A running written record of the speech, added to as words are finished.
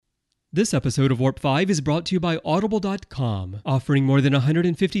This episode of Warp 5 is brought to you by Audible.com, offering more than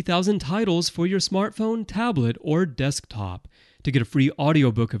 150,000 titles for your smartphone, tablet, or desktop. To get a free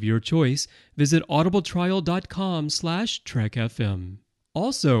audiobook of your choice, visit audibletrial.com/trekfm.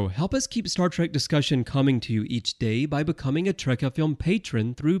 Also, help us keep Star Trek discussion coming to you each day by becoming a Trek FM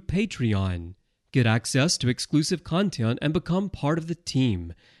patron through Patreon. Get access to exclusive content and become part of the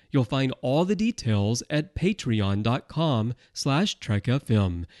team. You'll find all the details at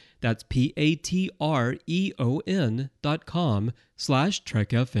patreon.com/trekfm. That's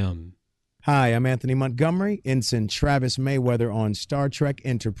patreon.com/trekfm. Hi, I'm Anthony Montgomery, Ensign Travis Mayweather on Star Trek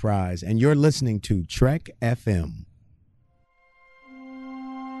Enterprise, and you're listening to Trek FM.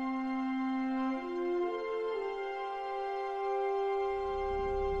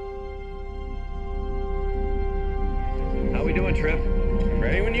 How we doing, Trip?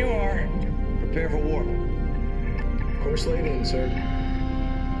 Ready when you are. Prepare for warp. Course laid in, sir.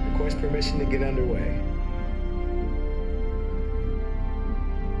 Request permission to get underway.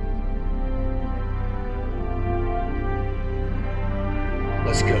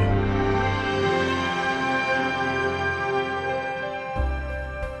 Let's go.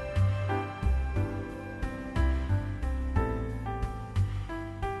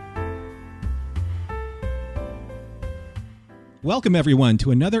 Welcome, everyone, to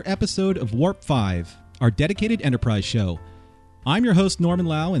another episode of Warp 5, our dedicated Enterprise show. I'm your host, Norman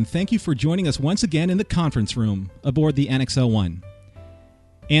Lao, and thank you for joining us once again in the conference room aboard the Annex 01.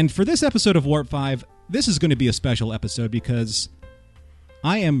 And for this episode of Warp 5, this is going to be a special episode because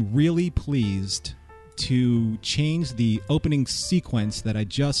I am really pleased to change the opening sequence that I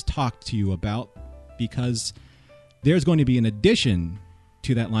just talked to you about, because there's going to be an addition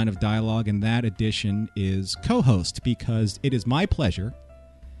to that line of dialogue, and that addition is co-host, because it is my pleasure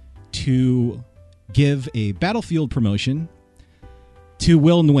to give a battlefield promotion to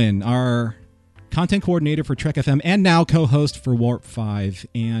Will Nguyen, our content coordinator for Trek FM and now co-host for Warp 5.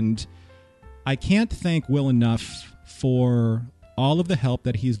 And I can't thank Will enough for all of the help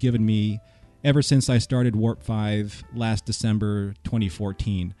that he's given me ever since I started Warp 5 last December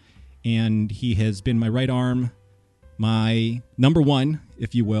 2014. And he has been my right arm, my number one,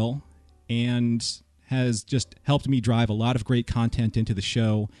 if you will, and has just helped me drive a lot of great content into the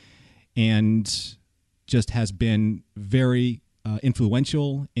show, and just has been very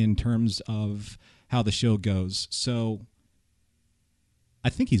influential in terms of how the show goes. So I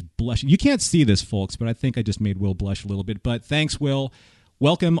think he's blushing. You can't see this, folks, but I think I just made Will blush a little bit. But thanks, Will.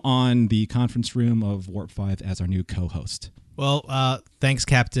 Welcome on the conference room of Warp 5 as our new co-host. Well, thanks,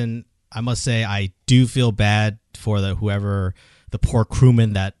 Captain. I must say I do feel bad for the poor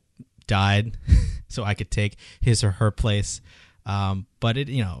crewman that died, so I could take his or her place. But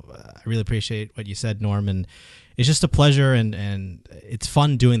I really appreciate what you said, Norm, and it's just a pleasure, and it's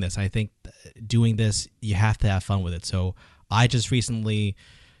fun doing this. I think doing this, you have to have fun with it. So I just recently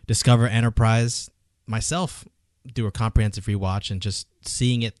discovered Enterprise myself through a comprehensive rewatch, and just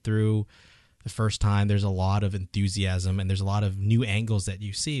seeing it through the first time, there's a lot of enthusiasm and there's a lot of new angles that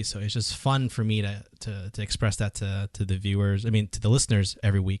you see. So it's just fun for me to express that to the viewers, to the listeners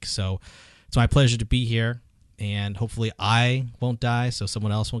every week. So it's my pleasure to be here, and hopefully I won't die so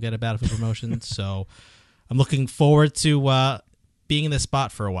someone else won't get a battlefield promotion. So I'm looking forward to being in this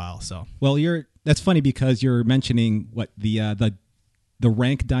spot for a while. So that's funny, because you're mentioning what the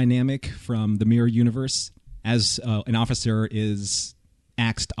rank dynamic from the Mirror Universe. As an officer is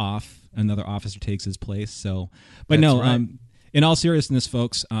axed off, another officer takes his place. So, but that's no, right. In all seriousness,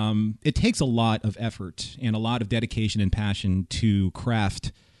 folks, it takes a lot of effort and a lot of dedication and passion to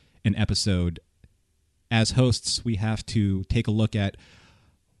craft an episode. As hosts, we have to take a look at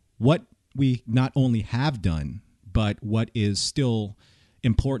what we not only have done, but what is still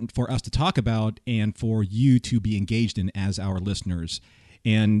important for us to talk about and for you to be engaged in as our listeners.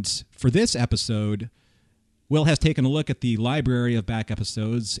 And for this episode, Will has taken a look at the library of back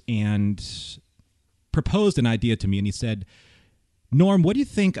episodes and proposed an idea to me, and he said, Norm, what do you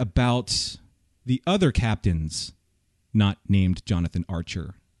think about the other captains not named Jonathan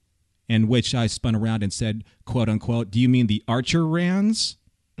Archer? And which I spun around and said, quote unquote, do you mean the Archer Rans?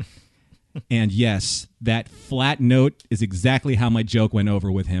 And yes, that flat note is exactly how my joke went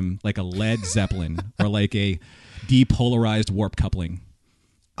over with him, like a Led Zeppelin or like a depolarized warp coupling.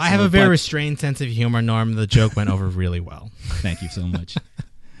 I have a very restrained sense of humor, Norm. The joke went over really well. Thank you so much.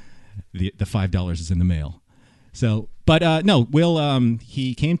 The $5 is in the mail. So, but no, Will,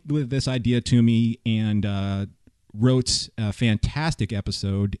 he came with this idea to me and wrote a fantastic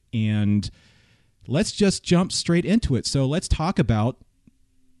episode, and let's just jump straight into it. So let's talk about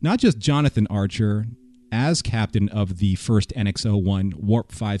not just Jonathan Archer, as captain of the first NX-01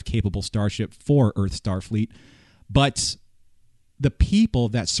 Warp 5 capable starship for Earth Starfleet, but the people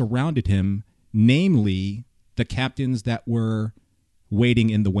that surrounded him, namely the captains that were waiting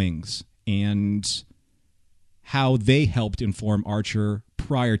in the wings, and how they helped inform Archer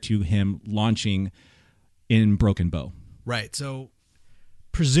prior to him launching in Broken Bow. Right. So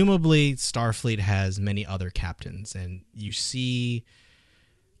presumably Starfleet has many other captains, and you see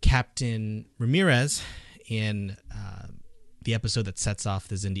Captain Ramirez in the episode that sets off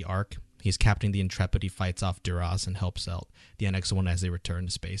the Xindi arc. He's captaining the Intrepid. He fights off Duras and helps out the NX-01 as they return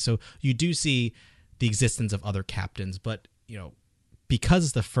to space. So you do see the existence of other captains, but because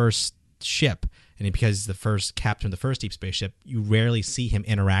it's the first ship and because he's the first captain of the first deep space ship, you rarely see him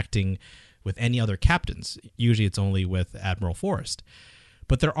interacting with any other captains. Usually it's only with Admiral Forrest.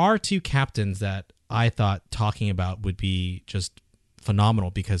 But there are two captains that I thought talking about would be just phenomenal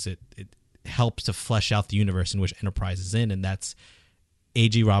because it helps to flesh out the universe in which Enterprise is in, and that's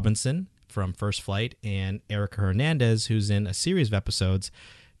A.G. Robinson from First Flight and Erika Hernandez, who's in a series of episodes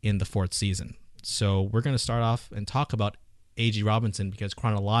in the 4th season. So we're going to start off and talk about A.G. Robinson because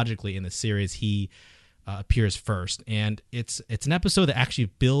chronologically in the series he appears first, and it's an episode that actually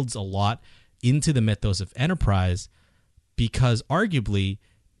builds a lot into the mythos of Enterprise because arguably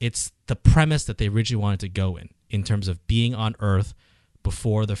it's the premise that they originally wanted to go in terms of being on Earth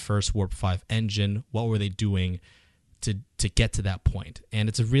before the first Warp 5 engine. What were they doing to get to that point? And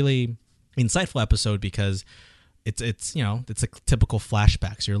it's a really insightful episode because it's a typical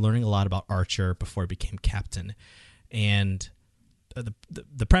flashback. So you're learning a lot about Archer before he became captain. And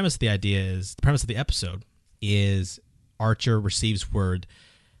the premise of the episode is Archer receives word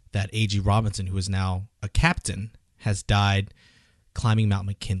that A.G. Robinson, who is now a captain, has died climbing Mount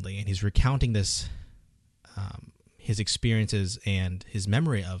McKinley, and he's recounting this his experiences and his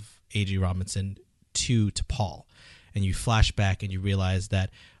memory of A.G. Robinson to Paul. And you flash back and you realize that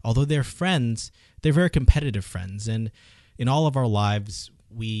although they're friends, they're very competitive friends. And in all of our lives,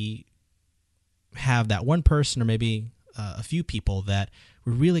 we have that one person or maybe a few people that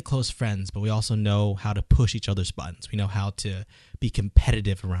we're really close friends, but we also know how to push each other's buttons. We know how to be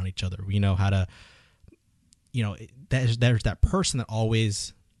competitive around each other. We know how to, there's that person that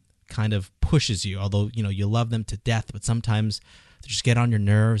always kind of pushes you, although, you love them to death, but sometimes they just get on your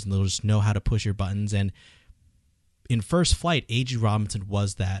nerves and they'll just know how to push your buttons. And in First Flight, A.G. Robinson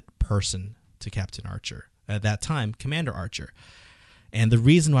was that person to Captain Archer. At that time, Commander Archer. And the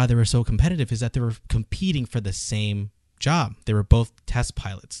reason why they were so competitive is that they were competing for the same job. They were both test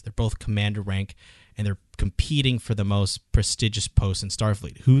pilots. They're both commander rank, and they're competing for the most prestigious post in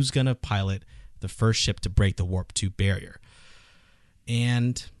Starfleet. Who's going to pilot the first ship to break the Warp 2 barrier?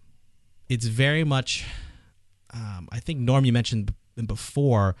 And it's very much, I think, Norm, you mentioned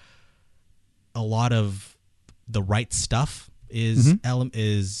before, a lot of the right stuff is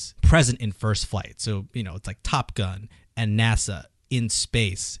present in First Flight. So, it's like Top Gun and NASA in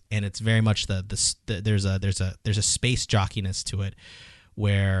space, and it's very much there's a space jockiness to it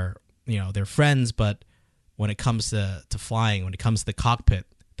where they're friends, but when it comes to flying, when it comes to the cockpit,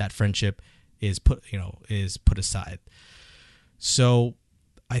 that friendship is put aside. So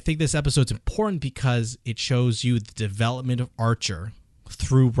I think this episode's important because it shows you the development of Archer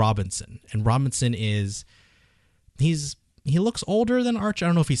through Robinson. And Robinson he looks older than Archer. I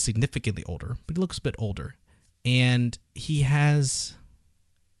don't know if he's significantly older, but he looks a bit older. And he has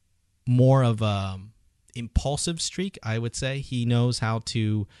more of a impulsive streak, I would say. He knows how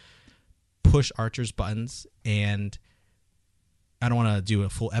to push Archer's buttons, and I don't want to do a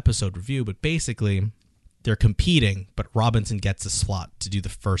full episode review, but basically they're competing, but Robinson gets a slot to do the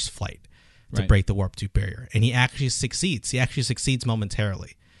first flight to break the Warp 2 barrier. And he actually succeeds. He actually succeeds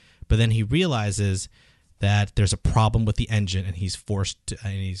momentarily. But then he realizes that there's a problem with the engine, and he's forced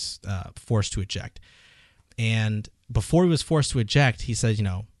to eject. And before he was forced to eject, he said,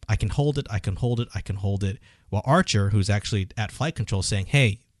 I can hold it, I can hold it, I can hold it. While Archer, who's actually at flight control, saying,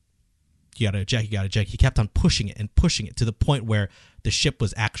 hey, you got to eject, you got to eject. He kept on pushing it to the point where the ship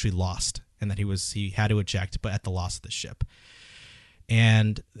was actually lost and that he had to eject, but at the loss of the ship.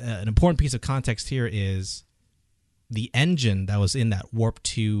 And an important piece of context here is the engine that was in that Warp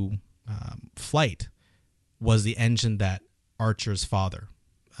 2 flight was the engine that Archer's father,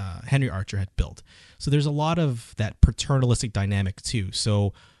 Henry Archer, had built. So there's a lot of that paternalistic dynamic too.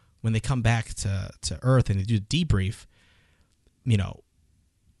 So when they come back to Earth and they do the debrief,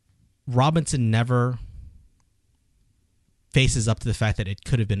 Robinson never faces up to the fact that it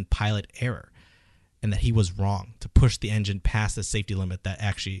could have been pilot error and that he was wrong to push the engine past the safety limit that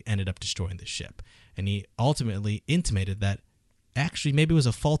actually ended up destroying the ship. And he ultimately intimated that actually maybe it was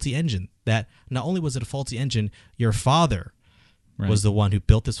a faulty engine. That not only was it a faulty engine, your father was the one who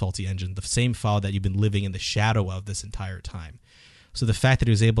built this faulty engine, the same father that you've been living in the shadow of this entire time. So the fact that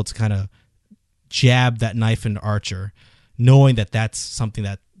he was able to kind of jab that knife into Archer, knowing that that's something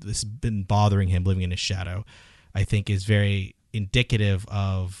that has been bothering him living in his shadow, I think is very indicative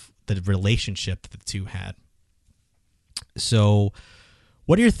of the relationship that the two had. So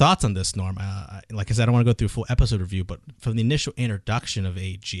what are your thoughts on this, Norm? Like I said, I don't want to go through a full episode review, but from the initial introduction of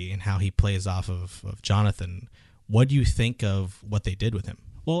AG and how he plays off of Jonathan, what do you think of what they did with him?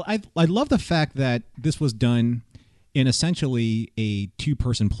 Well, I love the fact that this was done in essentially a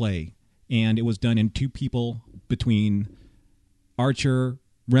two-person play, and it was done in two people, between Archer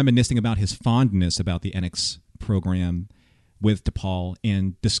reminiscing about his fondness about the NX program with T'Pol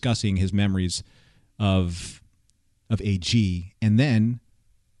and discussing his memories of AG, and then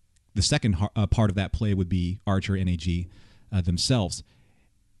the second part of that play would be Archer and AG themselves.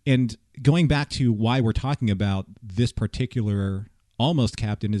 And going back to why we're talking about this particular almost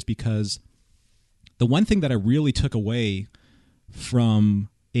captain is because the one thing that I really took away from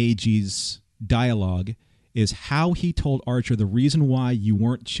AG's dialogue is how he told Archer the reason why you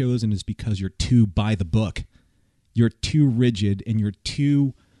weren't chosen is because you're too by the book. You're too rigid and you're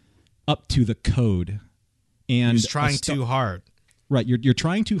too up to the code. And he's trying too hard. Right, you're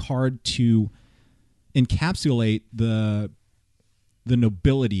trying too hard to encapsulate the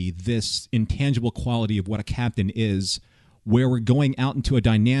nobility, this intangible quality of what a captain is, where we're going out into a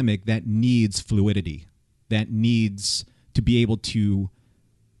dynamic that needs fluidity, that needs to be able to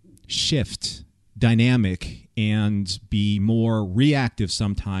shift dynamic and be more reactive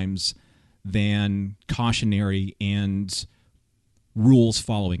sometimes than cautionary and rules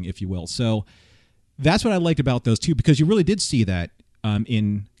following, if you will. So that's what I liked about those two, because you really did see that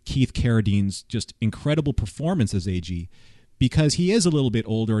in Keith Carradine's just incredible performance as AG, because he is a little bit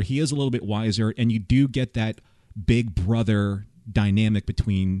older, he is a little bit wiser, and you do get that big brother dynamic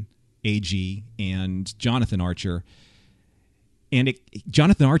between AG and Jonathan Archer. And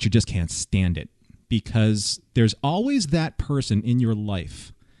Jonathan Archer just can't stand it, because there's always that person in your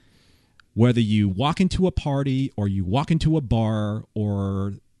life, whether you walk into a party or you walk into a bar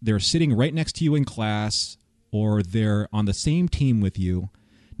or they're sitting right next to you in class or they're on the same team with you,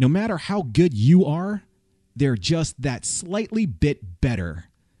 no matter how good you are, they're just that slightly bit better.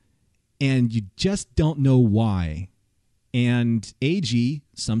 And you just don't know why. And AG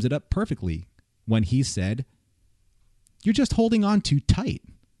sums it up perfectly when he said, you're just holding on too tight.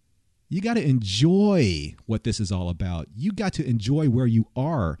 You got to enjoy what this is all about. You got to enjoy where you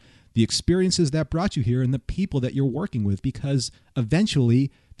are, the experiences that brought you here, and the people that you're working with, because eventually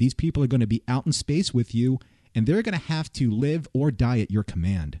these people are going to be out in space with you, and they're going to have to live or die at your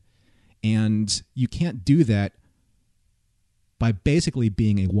command. And you can't do that by basically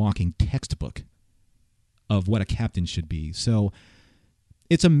being a walking textbook of what a captain should be. So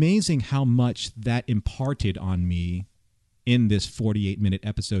it's amazing how much that imparted on me in this 48-minute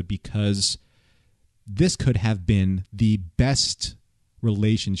episode, because this could have been the best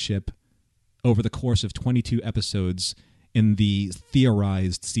relationship over the course of 22 episodes in the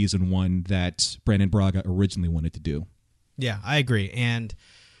theorized season 1 that Brandon Braga originally wanted to do. Yeah, I agree. And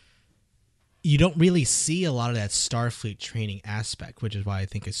you don't really see a lot of that Starfleet training aspect, which is why I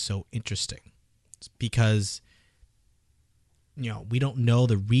think it's so interesting. It's because, we don't know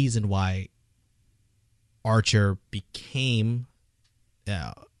the reason why Archer became,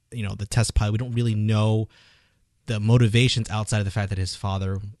 the test pilot. We don't really know the motivations outside of the fact that his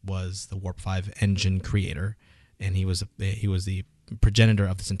father was the Warp 5 engine creator, and he was the progenitor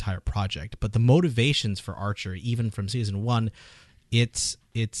of this entire project. But the motivations for Archer, even from season 1, it's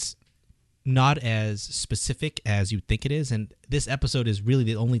not as specific as you think it is. And this episode is really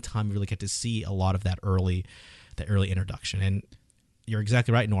the only time we really get to see a lot of that early introduction. And you're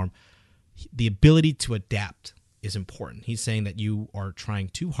exactly right, Norm. The ability to adapt is important. He's saying that you are trying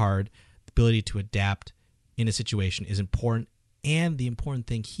too hard. The ability to adapt in a situation is important. And the important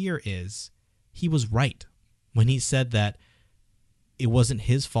thing here is he was right when he said that it wasn't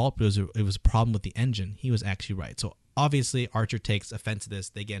his fault, but it was a problem with the engine. He was actually right. So obviously Archer takes offense to this.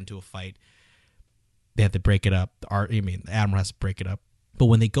 They get into a fight. They have to break it up. The Admiral has to break it up. But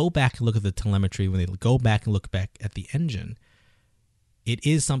when they go back and look at the telemetry, when they go back and look back at the engine, it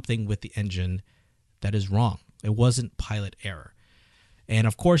is something with the engine that is wrong. It wasn't pilot error. And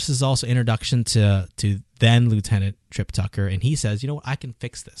of course, this is also introduction to then Lieutenant Trip Tucker. And he says, you know what, I can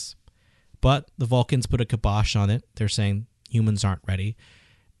fix this. But the Vulcans put a kibosh on it. They're saying humans aren't ready.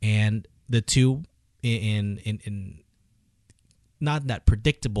 And the two, in not that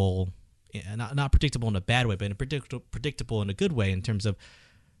predictable not predictable in a bad way, but predictable in a good way, in terms of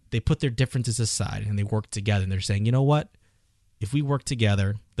they put their differences aside and they work together, and they're saying, you know what? If we work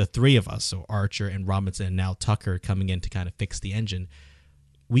together, the three of us, so Archer and Robinson and now Tucker coming in to kind of fix the engine,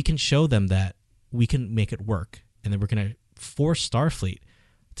 we can show them that we can make it work, and then we're going to force Starfleet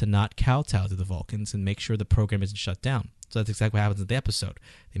to not kowtow to the Vulcans and make sure the program isn't shut down. So that's exactly what happens in the episode.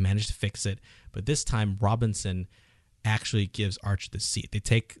 They manage to fix it, but this time Robinson actually gives Archer the seat. They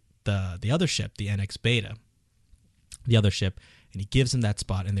take the other ship, the NX Beta, the other ship, and he gives him that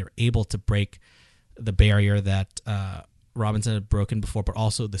spot, and they're able to break the barrier that Robinson had broken before, but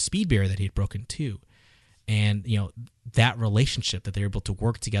also the speed barrier that he had broken too. And, that relationship that they're able to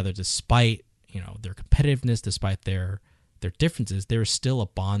work together despite, their competitiveness, despite their differences, there's still a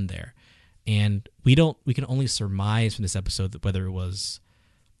bond there. And we can only surmise from this episode that whether it was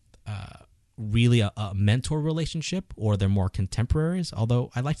really a mentor relationship or they're more contemporaries,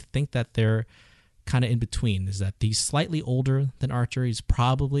 although I like to think that they're kind of in between, is that he's slightly older than Archer. He's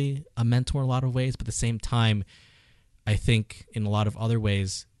probably a mentor in a lot of ways, but at the same time, I think in a lot of other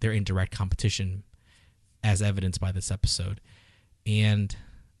ways, they're in direct competition, as evidenced by this episode. And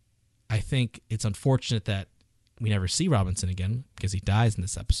I think it's unfortunate that we never see Robinson again, because he dies in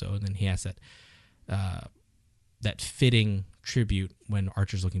this episode, and he has that fitting tribute when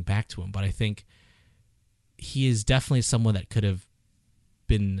Archer's looking back to him. But I think he is definitely someone that could have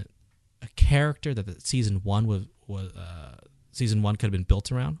been a character that the season one could have been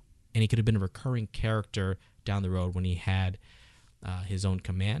built around, and he could have been a recurring character down the road when he had his own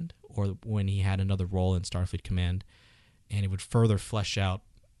command, or when he had another role in Starfleet Command, and it would further flesh out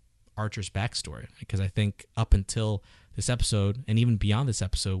Archer's backstory. Because I think up until this episode, and even beyond this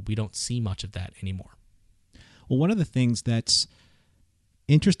episode, we don't see much of that anymore. Well, one of the things that's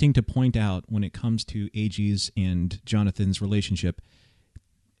interesting to point out when it comes to AG's and Jonathan's relationship,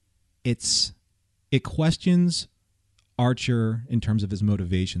 it questions Archer in terms of his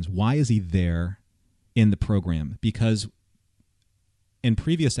motivations. Why is he there in the program? Because in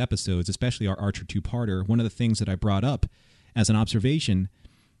previous episodes, especially our Archer two-parter, one of the things that I brought up as an observation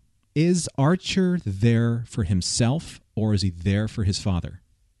is Archer there for himself, or is he there for his father?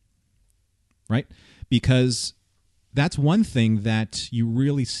 Right? Because that's one thing that you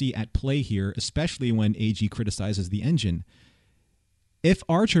really see at play here, especially when AG criticizes the engine. If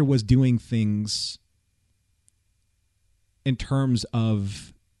Archer was doing things in terms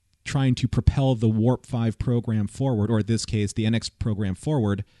of trying to propel the Warp 5 program forward, or in this case, the NX program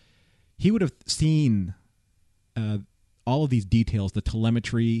forward, he would have seen all of these details, the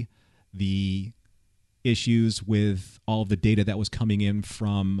telemetry, the issues with all of the data that was coming in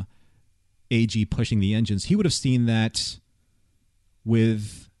from AG pushing the engines. He would have seen that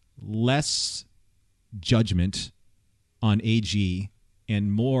with less judgment on AG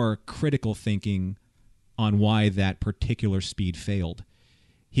and more critical thinking on why that particular speed failed.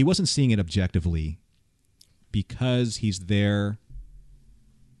 He wasn't seeing it objectively because he's there,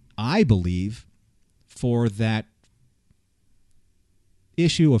 I believe, for that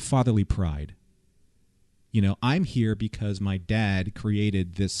issue of fatherly pride. I'm here because my dad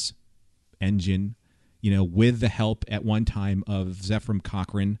created this engine, with the help at one time of Zephram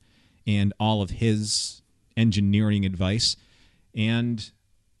Cochrane and all of his engineering advice. And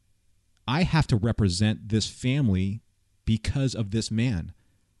I have to represent this family because of this man.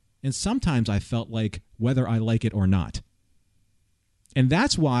 And sometimes I felt like whether I like it or not. And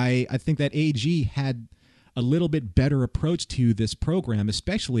that's why I think that AG had a little bit better approach to this program,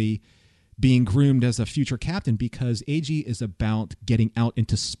 especially being groomed as a future captain, because AG is about getting out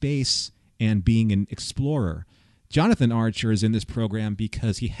into space and being an explorer. Jonathan Archer is in this program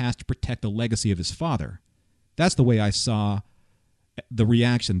because he has to protect the legacy of his father. That's the way I saw the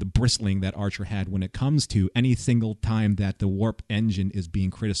reaction, the bristling that Archer had when it comes to any single time that the warp engine is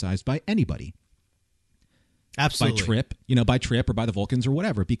being criticized by anybody. Absolutely. By Trip or by the Vulcans or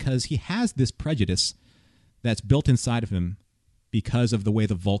whatever, because he has this prejudice that's built inside of him because of the way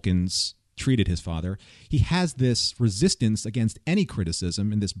the Vulcans treated his father. He has this resistance against any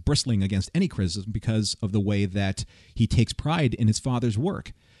criticism and this bristling against any criticism because of the way that he takes pride in his father's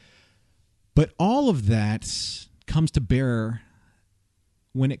work. But all of that comes to bear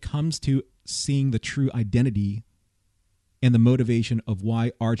when it comes to seeing the true identity and the motivation of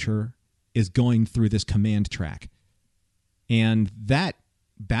why Archer is going through this command track. And that,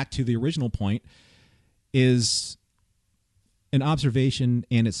 back to the original point, is an observation,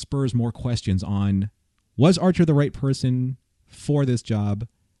 and it spurs more questions on, was Archer the right person for this job,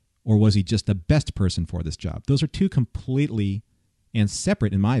 or was he just the best person for this job? Those are two completely and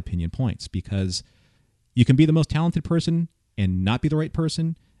separate, in my opinion, points, because you can be the most talented person and not be the right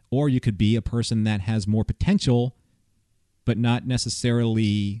person, or you could be a person that has more potential, but not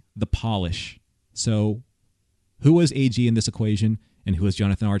necessarily the polish. So who was AG in this equation, and who is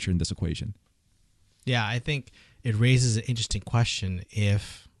Jonathan Archer in this equation? Yeah, I think it raises an interesting question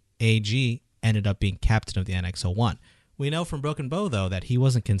if AG ended up being captain of the NX-01. We know from Broken Bow, though, that he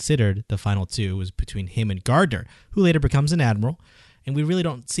wasn't considered the final two. It was between him and Gardner, who later becomes an admiral. And we really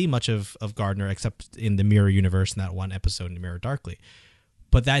don't see much of Gardner except in the Mirror Universe in that one episode in Mirror Darkly.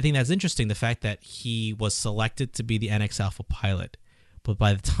 But I think that's interesting, the fact that he was selected to be the NX Alpha pilot. But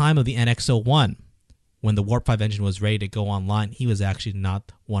by the time of the NX-01, when the Warp 5 engine was ready to go online, he was actually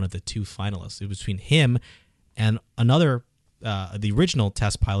not one of the two finalists. It was between him and another, the original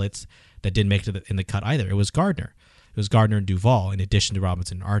test pilots that didn't make it in the cut either. It was Gardner. It was Gardner and Duvall in addition to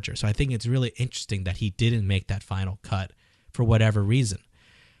Robinson and Archer. So I think it's really interesting that he didn't make that final cut for whatever reason.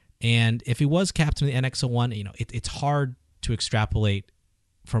 And if he was captain of the NX-01, it's hard to extrapolate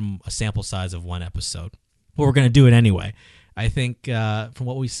from a sample size of one episode. But we're going to do it anyway. I think from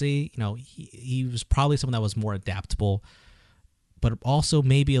what we see, he was probably someone that was more adaptable, but also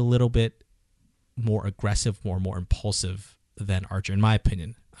maybe a little bit more aggressive, more impulsive than Archer, in my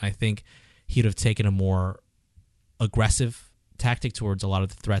opinion. I think he'd have taken a more aggressive tactic towards a lot of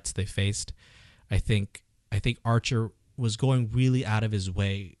the threats they faced. I think Archer was going really out of his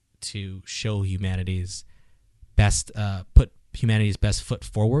way to show humanity's best, put humanity's best foot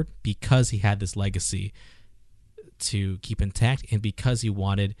forward, because he had this legacy to keep intact, and because he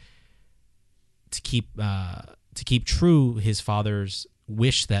wanted to keep true his father's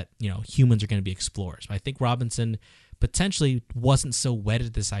wish that humans are going to be explorers. I think Robinson potentially wasn't so wedded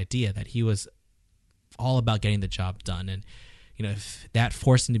to this idea, that he was all about getting the job done, and if that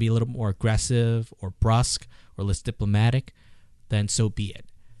forced him to be a little more aggressive or brusque or less diplomatic, then so be it.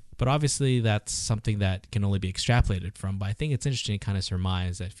 But obviously that's something that can only be extrapolated from. But I think it's interesting to kind of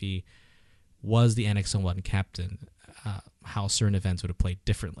surmise that if he was the NX-01 captain, how certain events would have played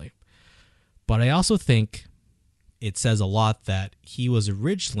differently. But I also think it says a lot that he was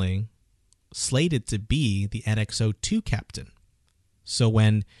originally slated to be the NX-02 captain. So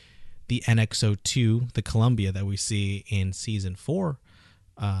when the NX-02, the Columbia that we see in Season 4,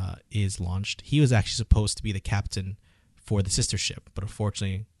 is launched, he was actually supposed to be the captain for the sister ship. But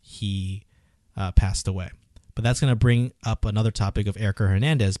unfortunately, he passed away. But that's going to bring up another topic of Erika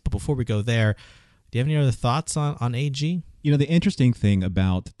Hernandez. But before we go there, do you have any other thoughts on AG? The interesting thing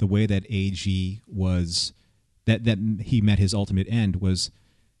about the way that AG was, that he met his ultimate end, was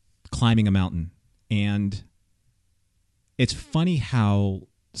climbing a mountain. And it's funny how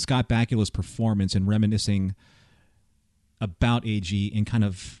Scott Bakula's performance and reminiscing about AG and kind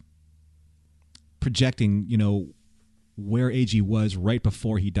of projecting, where AG was right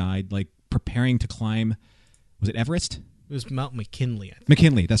before he died, like preparing to climb, was it Everest? It was Mount McKinley, I think.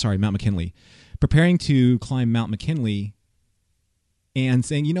 McKinley, Mount McKinley. Preparing to climb Mount McKinley and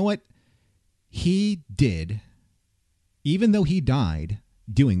saying, you know what? He did, even though he died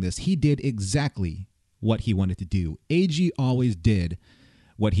doing this, he did exactly what he wanted to do. AG always did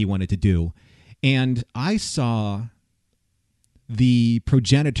what he wanted to do. And I saw the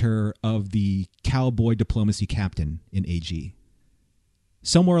progenitor of the cowboy diplomacy captain in AG,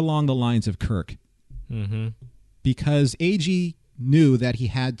 somewhere along the lines of Kirk. Mm-hmm. Because AG knew that he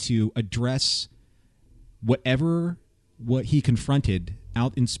had to address what he confronted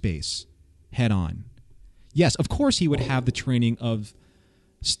out in space head on. Yes, of course he would have the training of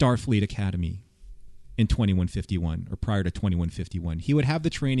Starfleet Academy in 2151 or prior to 2151. He would have the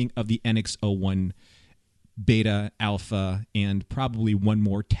training of the NX-01 Beta, Alpha, and probably one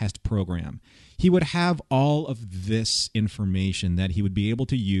more test program. He would have all of this information that he would be able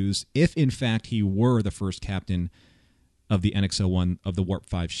to use if, in fact, he were the first captain of the NX-01 of the Warp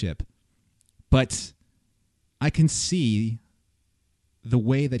 5 ship. But I can see the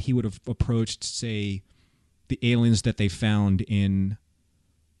way that he would have approached, say, the aliens that they found in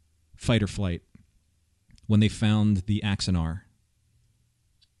Fight or Flight when they found the Axanar.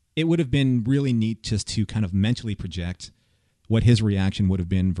 It would have been really neat just to kind of mentally project what his reaction would have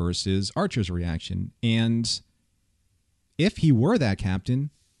been versus Archer's reaction. And if he were that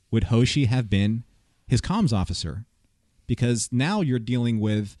captain, would Hoshi have been his comms officer? Because now you're dealing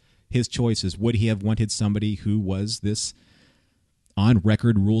with his choices. Would he have wanted somebody who was this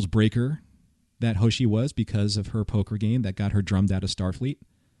on-record rules breaker that Hoshi was because of her poker game that got her drummed out of Starfleet?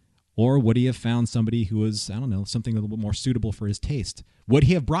 Or would he have found somebody who was, I don't know, something a little bit more suitable for his taste? Would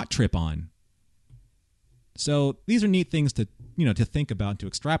he have brought Trip on? So these are neat things to think about, to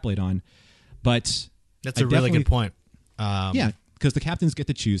extrapolate on. But that's a really good point. Because the captains get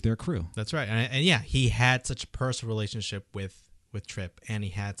to choose their crew. That's right. And yeah, he had such a personal relationship with with Trip, and he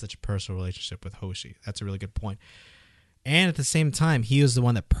had such a personal relationship with Hoshi. That's a really good point. And at the same time, he was the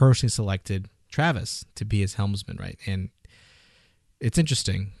one that personally selected Travis to be his helmsman, right? And it's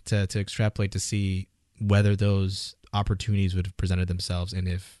interesting to extrapolate to see whether those opportunities would have presented themselves and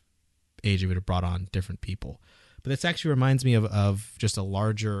if AJ would have brought on different people. But this actually reminds me of just a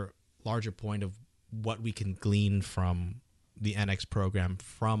larger point of what we can glean from the NX program,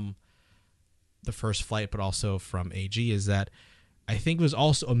 from the first flight, but also from AG, is that I think it was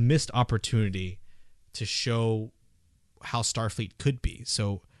also a missed opportunity to show how Starfleet could be.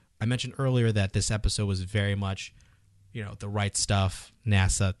 So I mentioned earlier that this episode was very much, the right stuff,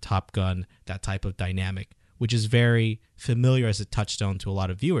 NASA, Top Gun, that type of dynamic, which is very familiar as a touchstone to a lot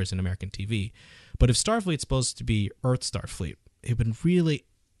of viewers in American TV. But if Starfleet's supposed to be Earth Starfleet,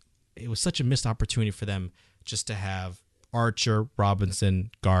 it was such a missed opportunity for them just to have Archer,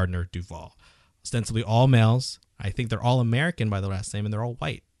 Robinson, Gardner, Duvall. Ostensibly all males. I think they're all American by the last name, and they're all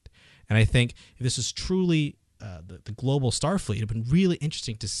white. And I think if this is truly the global Starfleet, it would have been really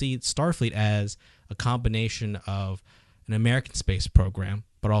interesting to see Starfleet as a combination of an American space program,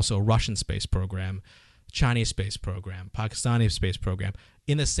 but also a Russian space program, Chinese space program, Pakistani space program,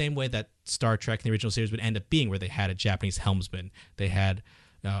 in the same way that Star Trek in the original series would end up being, where they had a Japanese helmsman, they had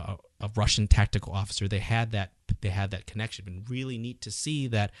a Russian tactical officer, they had that connection. It's been really neat to see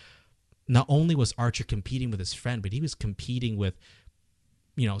that not only was Archer competing with his friend, but he was competing with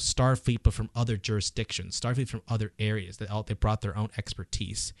Starfleet, but from other jurisdictions, Starfleet from other areas. They brought their own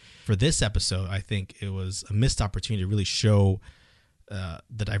expertise. For this episode, I think it was a missed opportunity to really show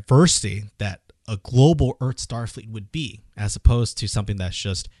the diversity that a global Earth Starfleet would be, as opposed to something that's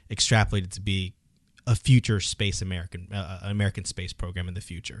just extrapolated to be a future American space program in the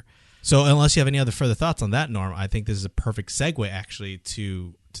future. So unless you have any other further thoughts on that, Norm, I think this is a perfect segue actually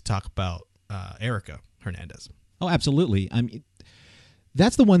to talk about Erika Hernandez. Oh, absolutely. I mean,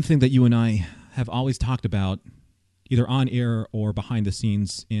 that's the one thing that you and I have always talked about, either on air or behind the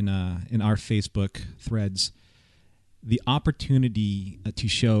scenes in our Facebook threads. The opportunity to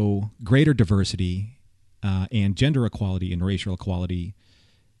show greater diversity and gender equality and racial equality,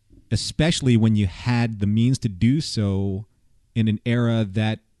 especially when you had the means to do so in an era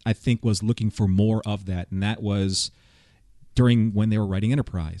that I think was looking for more of that, and that was during when they were writing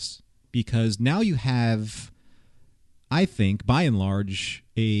Enterprise. Because now you have, I think, by and large,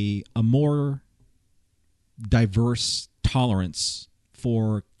 a more diverse tolerance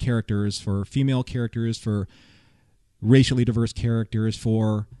for characters, for female characters, for racially diverse characters,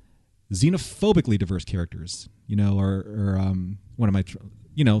 for xenophobically diverse characters, what am I,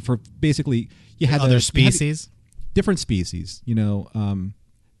 for basically you had other species, different species,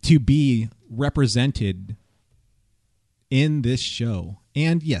 to be represented in this show.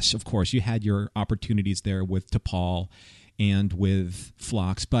 And yes, of course, you had your opportunities there with T'Pol and with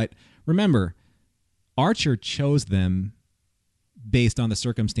Phlox, but remember, Archer chose them based on the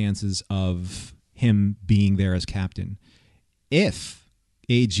circumstances of him being there as captain. If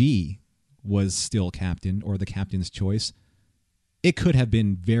AG was still captain, or the captain's choice, it could have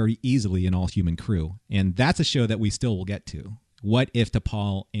been very easily an all-human crew. And that's a show that we still will get to. What if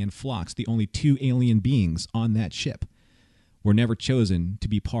T'Pol and Phlox, the only two alien beings on that ship, were never chosen to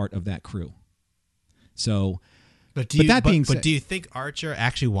be part of that crew? So, but do you think Archer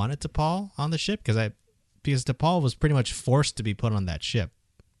actually wanted T'Pol on the ship? Because T'Pol was pretty much forced to be put on that ship.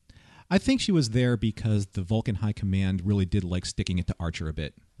 I think she was there because the Vulcan High Command really did like sticking it to Archer a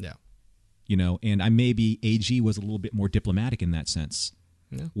bit. Yeah. And maybe AG was a little bit more diplomatic in that sense.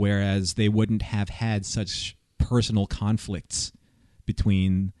 Yeah. Whereas they wouldn't have had such personal conflicts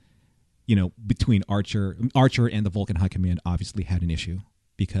between Archer and the Vulcan High Command. Obviously had an issue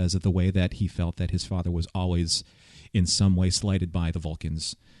because of the way that he felt that his father was always in some way slighted by the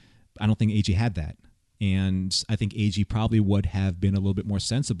Vulcans. I don't think AG had that. And I think AG probably would have been a little bit more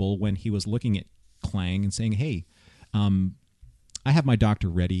sensible when he was looking at Klang and saying, hey, I have my doctor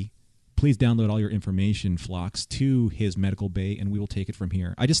ready. Please download all your information, Phlox, to his medical bay, and we will take it from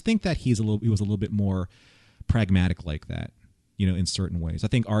here. I just think that he was a little bit more pragmatic like that, in certain ways. I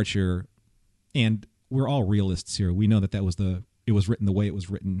think Archer, and we're all realists here, we know that it was written the way it was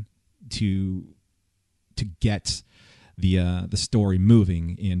written to get the story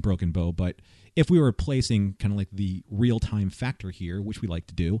moving in Broken Bow. But if we were placing kind of like the real-time factor here, which we like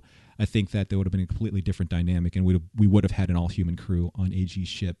to do, I think that there would have been a completely different dynamic, and we would have had an all-human crew on AG's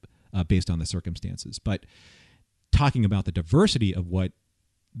ship based on the circumstances. But talking about the diversity of what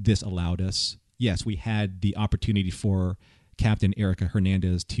this allowed us, yes, we had the opportunity for Captain Erika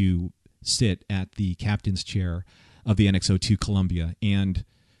Hernandez to sit at the captain's chair of the NX-02 Columbia, and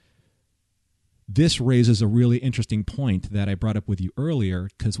this raises a really interesting point that I brought up with you earlier,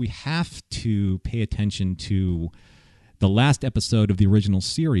 because we have to pay attention to the last episode of the original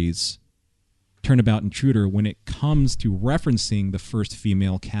series, Turnabout Intruder, when it comes to referencing the first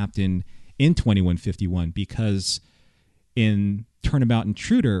female captain in 2151, because in Turnabout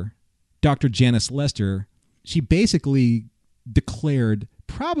Intruder, Dr. Janice Lester, she basically declared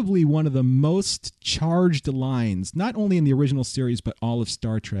probably one of the most charged lines, not only in the original series, but all of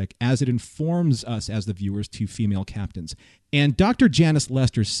Star Trek, as it informs us as the viewers to female captains. And Dr. Janice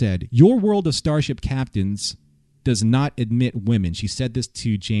Lester said, "Your world of starship captains does not admit women." She said this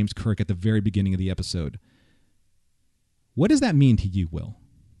to James Kirk at the very beginning of the episode. What does that mean to you, Will?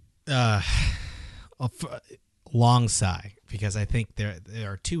 Long sigh, because I think there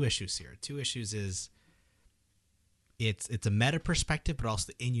are two issues here. Two issues is it's a meta perspective, but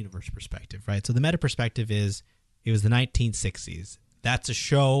also the in-universe perspective, right? So the meta perspective is it was the 1960s. That's a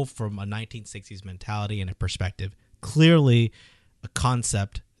show from a 1960s mentality and a perspective. Clearly a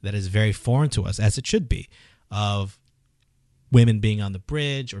concept that is very foreign to us, as it should be, of women being on the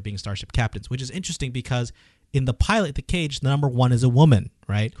bridge or being starship captains, which is interesting because in the pilot, the Cage, the number one is a woman,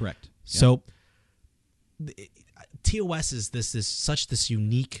 right? Correct. So TOS is such a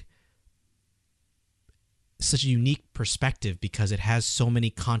unique perspective because it has so many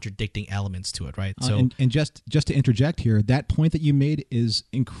contradicting elements to it, right? So and just to interject here, that point that you made is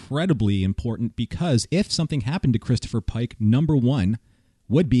incredibly important, because if something happened to Christopher Pike, number one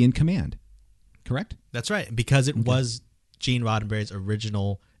would be in command. Correct? That's right, because it was Gene Roddenberry's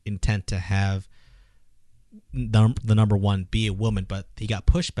original intent to have the number one be a woman, but he got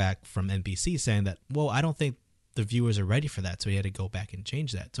pushback from NBC saying that, well, I don't think the viewers are ready for that, so he had to go back and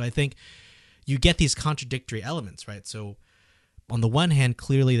change that. So I think you get these contradictory elements, right? So on the one hand,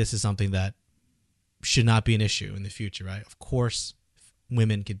 clearly this is something that should not be an issue in the future, right? Of course,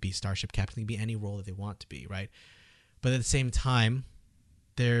 women could be starship captain, they can be any role that they want to be, right? But at the same time,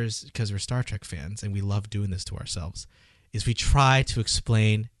 because we're Star Trek fans and we love doing this to ourselves, is we try to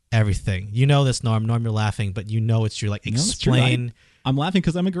explain everything. You know this, Norm. Norm, you're laughing, but you know it's true. Like, explain. No, I'm laughing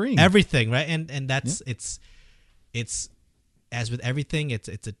because I'm agreeing. Everything, right? And that's it's as with everything, it's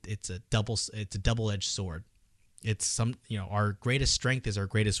a double-edged sword. It's our greatest strength is our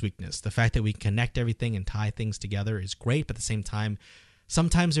greatest weakness. The fact that we connect everything and tie things together is great, but at the same time,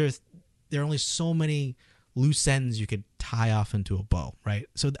 sometimes there are only so many loose ends you could tie off into a bow, right?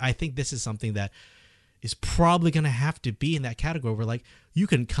 So I think this is something that is probably going to have to be in that category where, like, you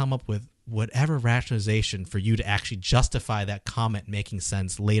can come up with whatever rationalization for you to actually justify that comment making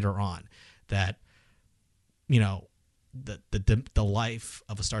sense later on, that the life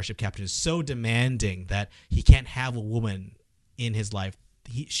of a starship captain is so demanding that he can't have a woman in his life.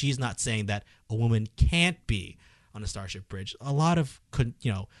 She's not saying that a woman can't be on a starship bridge. A lot of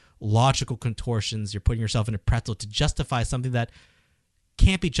logical contortions. You're putting yourself in a pretzel to justify something that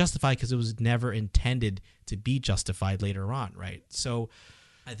can't be justified because it was never intended to be justified later on, right? So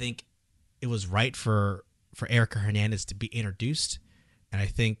I think it was right for Erika Hernandez to be introduced, and I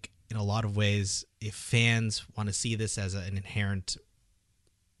think in a lot of ways, if fans want to see this as an inherent,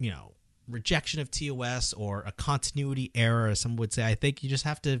 rejection of TOS or a continuity error, as some would say, I think you just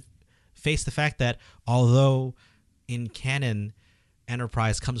have to face the fact that although in canon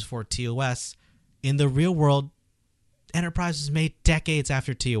Enterprise comes before TOS, in the real world, Enterprise was made decades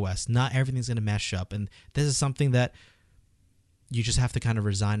after TOS. Not everything's going to mesh up, and this is something that you just have to kind of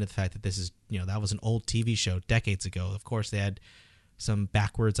resign to the fact that this is, that was an old TV show decades ago. Of course, they had some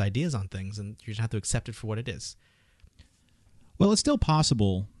backwards ideas on things, and you just have to accept it for what it is. Well, it's still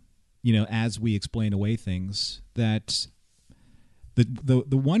possible, as we explain away things, that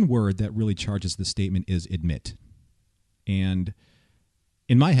the one word that really charges the statement is admit. And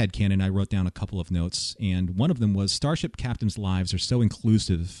in my headcanon, I wrote down a couple of notes, and one of them was starship captains' lives are so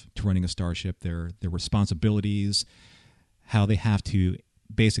inclusive to running a starship. Their responsibilities, how they have to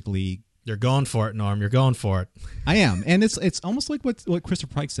basically... You're going for it, Norm. You're going for it. I am. And it's almost like what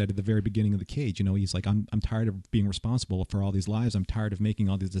Christopher Pike said at the very beginning of The Cage. He's like, I'm tired of being responsible for all these lives. I'm tired of making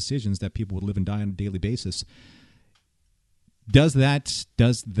all these decisions that people would live and die on a daily basis. Does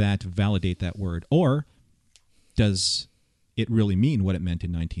that validate that word? Or does it really mean what it meant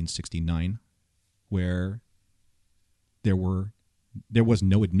in 1969, where there was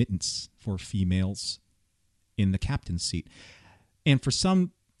no admittance for females in the captain's seat? And for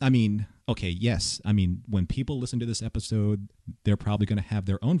some... okay, yes. When people listen to this episode, they're probably going to have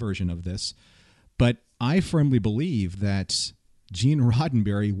their own version of this. But I firmly believe that Gene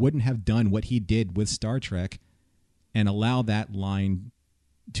Roddenberry wouldn't have done what he did with Star Trek and allow that line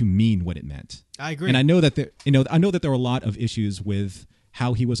to mean what it meant. I agree. And I know that there were a lot of issues with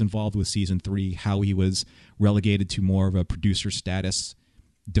how he was involved with season 3, how he was relegated to more of a producer status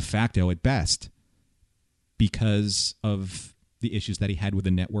de facto at best because of the issues that he had with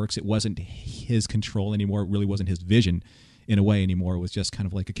the networks. It wasn't his control anymore. It really wasn't his vision in a way anymore. It was just kind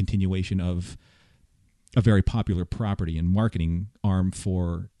of like a continuation of a very popular property and marketing arm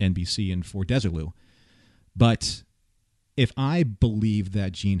for NBC and for Desilu. But if I believe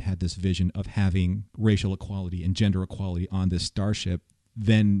that Gene had this vision of having racial equality and gender equality on this starship,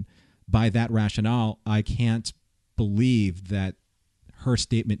 then by that rationale, I can't believe that her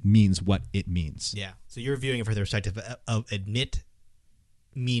statement means what it means. Yeah. So you're viewing it from the perspective of admit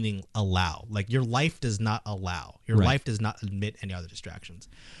meaning allow. Like your life does not allow. Your life does not admit any other distractions.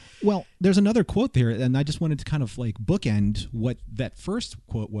 Well, there's another quote there, and I just wanted to kind of like bookend what that first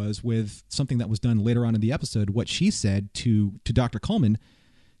quote was with something that was done later on in the episode. What she said to Dr. Coleman,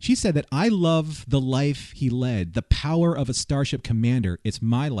 she said that I love the life he led, the power of a starship commander. It's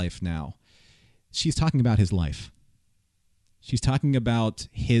my life now. She's talking about his life. She's talking about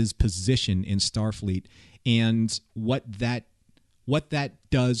his position in Starfleet and what that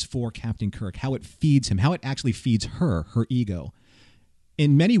does for Captain Kirk, how it feeds him, how it actually feeds her ego.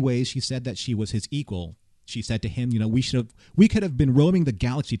 In many ways, she said that she was his equal. She said to him, we could have been roaming the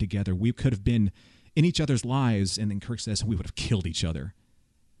galaxy together. We could have been in each other's lives. And then Kirk says we would have killed each other.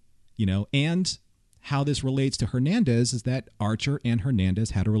 And how this relates to Hernandez is that Archer and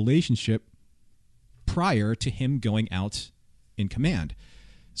Hernandez had a relationship prior to him going out in command.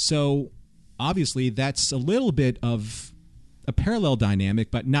 So obviously that's a little bit of a parallel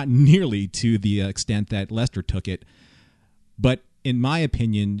dynamic, but not nearly to the extent that Lester took it. But in my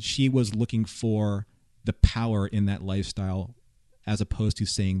opinion, she was looking for the power in that lifestyle as opposed to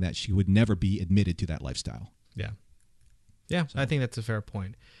saying that she would never be admitted to that lifestyle. Yeah. Yeah, so I think that's a fair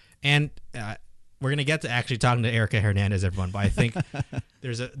point. And we're going to get to actually talking to Erika Hernandez, everyone, but I think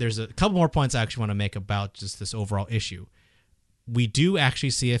there's a couple more points I actually want to make about just this overall issue. We do actually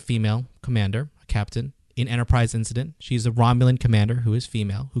see a female commander, a captain, in Enterprise Incident. She's a Romulan commander who is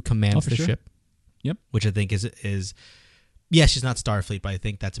female, who commands the ship. Yep. Which I think is yeah, she's not Starfleet, but I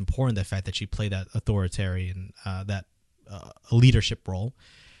think that's important, the fact that she played that authoritarian, that leadership role.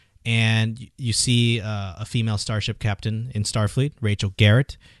 And you see a female starship captain in Starfleet, Rachel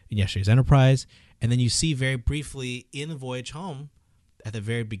Garrett, in yesterday's Enterprise. And then you see very briefly in The Voyage Home, at the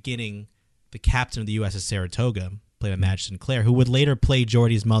very beginning, the captain of the USS Saratoga, played by Madge Sinclair, who would later play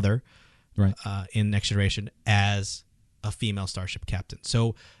Geordi's mother in Next Generation as a female starship captain.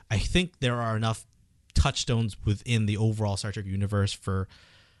 So I think there are enough touchstones within the overall Star Trek universe for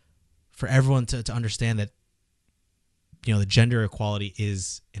everyone to understand that the gender equality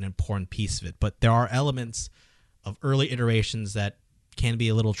is an important piece of it. But there are elements of early iterations that can be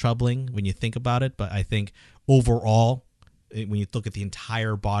a little troubling when you think about it. But I think overall, when you look at the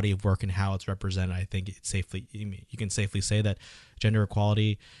entire body of work and how it's represented, I think you can safely say that gender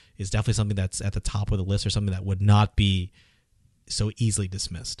equality is definitely something that's at the top of the list, or something that would not be so easily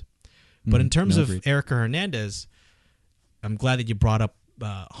dismissed. But in terms of Erika Hernandez, I'm glad that you brought up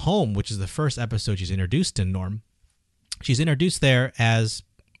Home, which is the first episode she's introduced in, Norm. She's introduced there as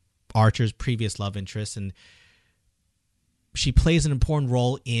Archer's previous love interest, and she plays an important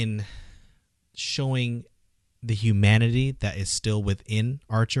role in showing the humanity that is still within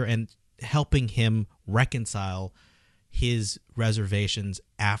Archer and helping him reconcile his reservations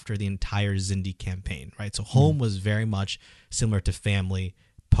after the entire Xindi campaign, right? So Home was very much similar to Family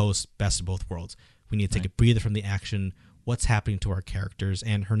post Best of Both Worlds. We need to take a breather from the action. What's happening to our characters?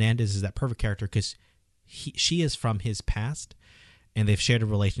 And Hernandez is that perfect character because she is from his past, and they've shared a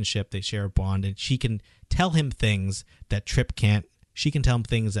relationship. They share a bond, and she can tell him things that Trip can't. She can tell him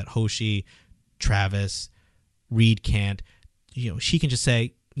things that Hoshi, Travis, Reed can't. She can just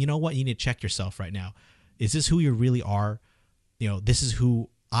say, you know what? You need to check yourself right now. Is this who you really are? This is who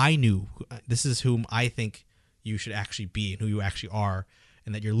I knew. This is whom I think you should actually be and who you actually are,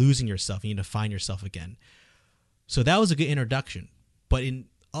 and that you're losing yourself. You need to find yourself again. So that was a good introduction. But in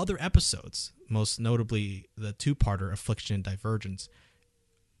other episodes, most notably the two-parter, Affliction and Divergence,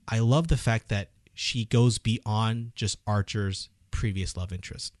 I love the fact that she goes beyond just Archer's previous love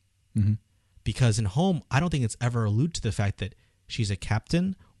interest. Mm-hmm. Because in Home, I don't think it's ever alluded to the fact that she's a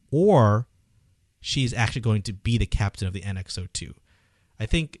captain or she's actually going to be the captain of the NX-02. I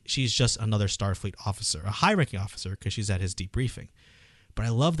think she's just another Starfleet officer, a high-ranking officer, because she's at his debriefing. But I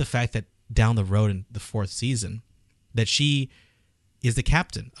love the fact that down the road in the fourth season, that she is the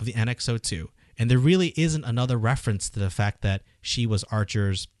captain of the NX-02. And there really isn't another reference to the fact that she was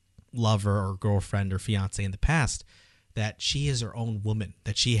Archer's lover or girlfriend or fiance in the past, that she is her own woman,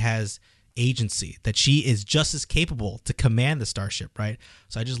 that she has agency, that she is just as capable to command the starship, right?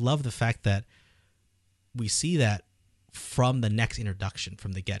 So I just love the fact that we see that from the next introduction,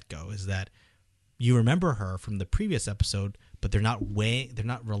 from the get-go, is that you remember her from the previous episode, but they're not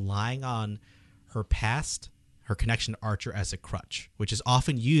relying on her past, her connection to Archer as a crutch, which is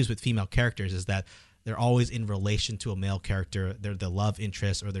often used with female characters, is that they're always in relation to a male character. They're the love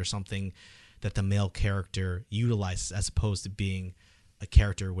interest, or there's something that the male character utilizes, as opposed to being a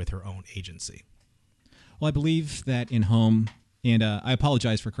character with her own agency. Well, I believe that in Home, and I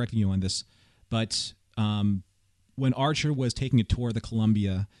apologize for correcting you on this, but when Archer was taking a tour of the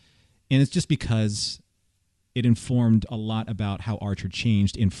Columbia, and it's just because it informed a lot about how Archer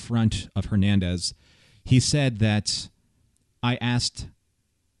changed in front of Hernandez, he said that I asked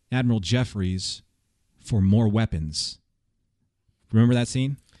Admiral Jeffries for more weapons. Remember that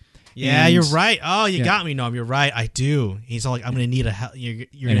scene? Yeah, And- you're right. Oh, you yeah. got me, Norm. You're right. I do. He's all like, I'm going to need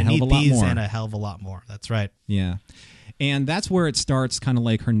you're And a going to hell of need a lot these more. and a hell of a lot more. That's right. Yeah. And that's where it starts, kind of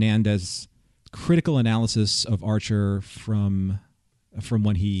like Hernandez's critical analysis of Archer from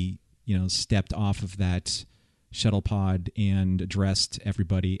when he, stepped off of that shuttle pod and addressed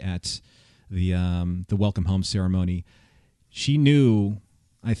everybody at the welcome home ceremony. She knew,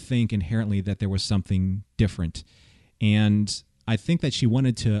 I think, inherently that there was something different. And I think that she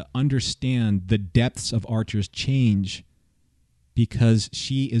wanted to understand the depths of Archer's change, because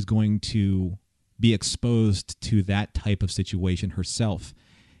she is going to be exposed to that type of situation herself.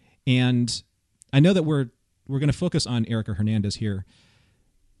 And I know that we're going to focus on Erika Hernandez here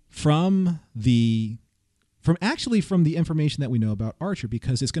from the information that we know about Archer,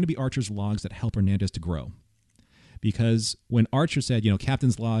 because it's going to be Archer's logs that help Hernandez to grow. Because when Archer said,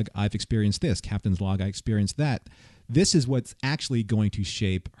 Captain's log, I've experienced this, Captain's log, I experienced that, this is what's actually going to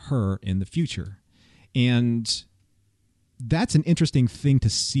shape her in the future. And that's an interesting thing to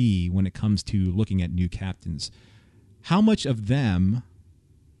see when it comes to looking at new captains. How much of them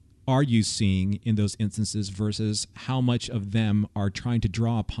are you seeing in those instances versus how much of them are trying to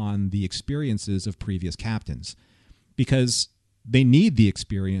draw upon the experiences of previous captains? Because they need the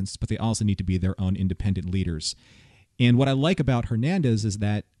experience, but they also need to be their own independent leaders. And what I like about Hernandez is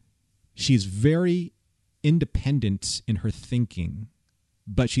that she's very independent in her thinking,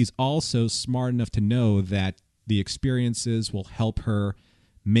 but she's also smart enough to know that the experiences will help her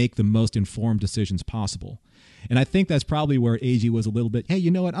make the most informed decisions possible. And I think that's probably where AG was a little bit, hey,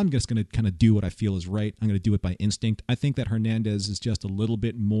 you know what? I'm just going to kind of do what I feel is right. I'm going to do it by instinct. I think that Hernandez is just a little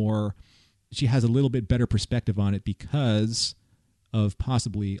bit more, she has a little bit better perspective on it because of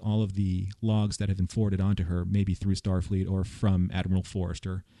possibly all of the logs that have been forwarded onto her, maybe through Starfleet or from Admiral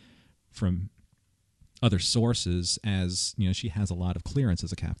Forrester, from other sources, as she has a lot of clearance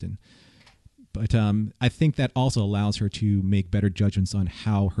as a captain. But I think that also allows her to make better judgments on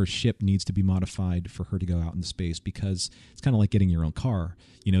how her ship needs to be modified for her to go out into space, because it's kind of like getting your own car.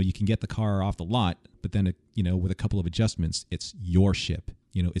 You can get the car off the lot, but then, with a couple of adjustments, it's your ship.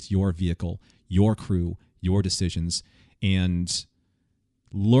 It's your vehicle, your crew, your decisions. And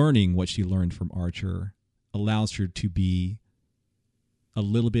learning what she learned from Archer allows her to be a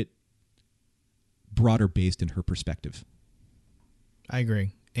little bit broader based in her perspective. I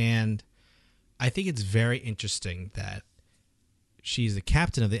agree. And I think it's very interesting that she's the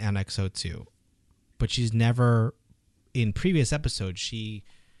captain of the NX-02, but she's never, in previous episodes, she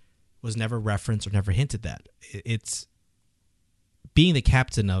was never referenced or never hinted that. It's being the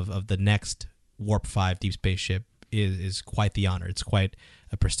captain of the next Warp 5 deep space ship is quite the honor. It's quite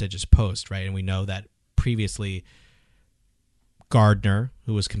a prestigious post, right? And we know that previously Gardner,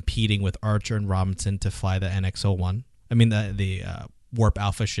 who was competing with Archer and Robinson to fly the NX-01, the Warp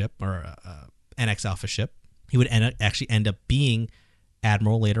Alpha ship, or NX Alpha ship, he would actually end up being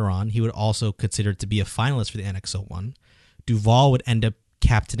Admiral later on. He would also consider to be a finalist for the NX-01. Duvall would end up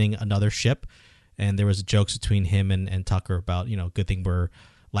captaining another ship, and there was jokes between him and Tucker about, good thing we're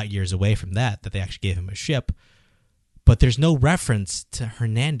light years away from that they actually gave him a ship. But there's no reference to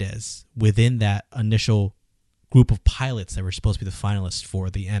Hernandez within that initial group of pilots that were supposed to be the finalists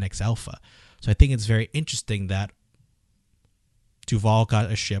for the NX Alpha. So I think it's very interesting that Duvall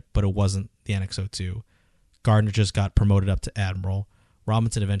got a ship, but it wasn't the NX-02. Gardner just got promoted up to Admiral.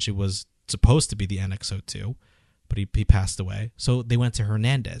 Robinson eventually was supposed to be the NX-02, but he passed away. So they went to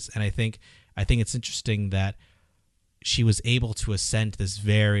Hernandez. And I think it's interesting that she was able to ascend to this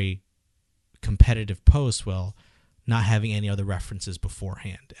very competitive post while not having any other references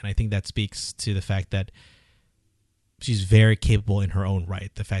beforehand. And I think that speaks to the fact that she's very capable in her own right,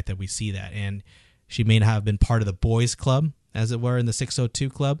 the fact that we see that. And she may not have been part of the boys' club, as it were, in the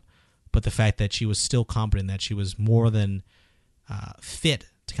 602 club, but the fact that she was still competent, that she was more than fit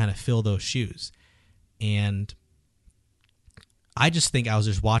to kind of fill those shoes. And I just think I was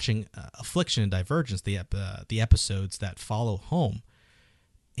just watching Affliction and Divergence, the episodes that follow home,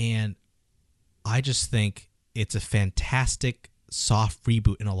 and I just think it's a fantastic soft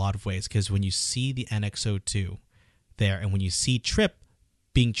reboot in a lot of ways, because when you see the NX-02 there, and when you see Trip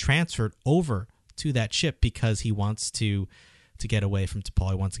being transferred over to that ship because he wants to get away from T'Pol,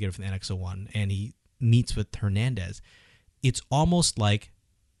 he wants to get away from the NX-01, and he meets with Hernandez, it's almost like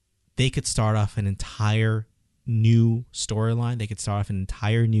they could start off an entire new storyline. They could start off an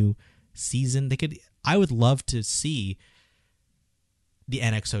entire new season. I would love to see the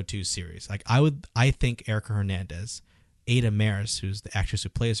NX-02 series. Like I think Erika Hernandez, Ada Maris, who's the actress who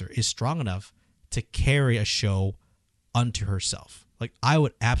plays her, is strong enough to carry a show unto herself. Like I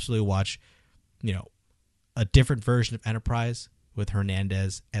would absolutely watch, a different version of Enterprise with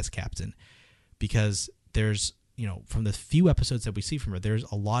Hernandez as captain, because there's, from the few episodes that we see from her, there's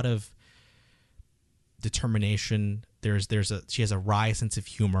a lot of determination. She has a wry sense of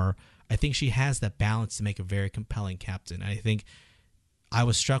humor. I think she has that balance to make a very compelling captain. I think I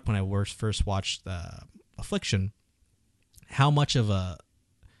was struck when I first watched Affliction, how much of the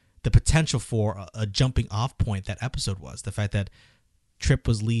potential for a jumping off point that episode was. The fact that Trip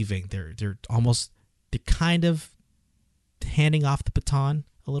was leaving, they're kind of handing off the baton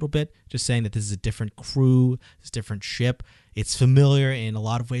a little bit, just saying that this is a different crew, this different ship. It's familiar in a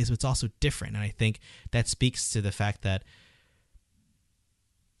lot of ways, but it's also different. And I think that speaks to the fact that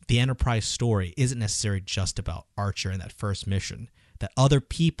the Enterprise story isn't necessarily just about Archer and that first mission, that other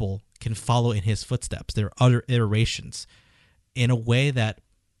people can follow in his footsteps. There are other iterations in a way that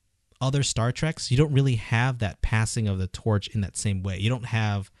other Star Treks, you don't really have that passing of the torch in that same way. You don't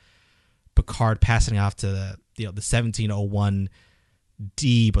have Picard passing off to the 1701D,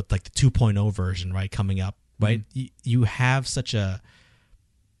 but like the 2.0 version, right, coming up, right? Mm-hmm. You have such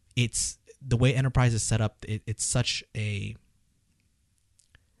it's the way Enterprise is set up. It's such a,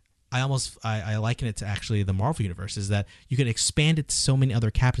 I liken it to actually the Marvel universe, is that you can expand it to so many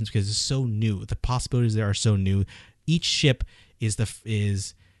other captains because it's so new. The possibilities there are so new. Each ship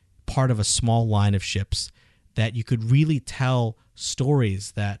is part of a small line of ships that you could really tell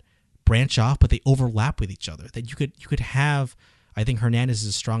stories that branch off, but they overlap with each other. That you could have, I think Hernandez is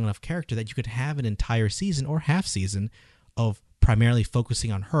a strong enough character that you could have an entire season or half season of primarily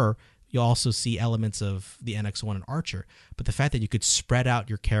focusing on her. You also see elements of the NX-01 and Archer, but the fact that you could spread out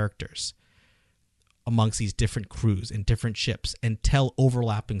your characters amongst these different crews and different ships and tell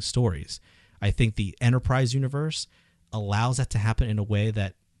overlapping stories, I think the Enterprise universe allows that to happen in a way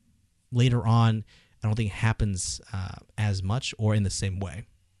that later on I don't think happens as much or in the same way.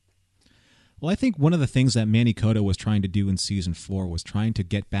 Well, I think one of the things that Manny Coto was trying to do in Season 4 was trying to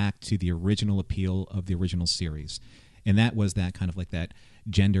get back to the original appeal of the original series. And that was that kind of like that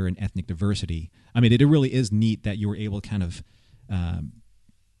gender and ethnic diversity. I mean, it really is neat that you were able to kind of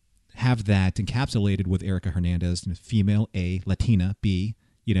have that encapsulated with Erika Hernandez, female A, Latina B,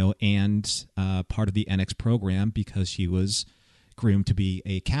 and part of the NX program because she was groomed to be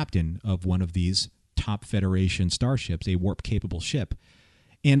a captain of one of these top Federation starships, a warp-capable ship.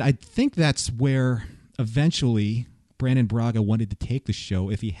 And I think that's where eventually Brandon Braga wanted to take the show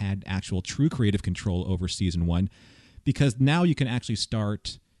if he had actual true creative control over Season 1, because now you can actually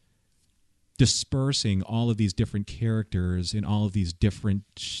start dispersing all of these different characters in all of these different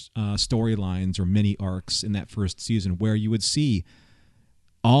storylines or mini arcs in that first season, where you would see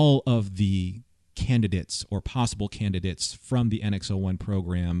all of the candidates or possible candidates from the NX-01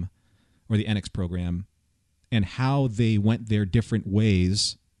 program or the NX program and how they went their different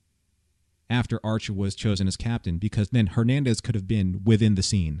ways after Archer was chosen as captain, because then Hernandez could have been within the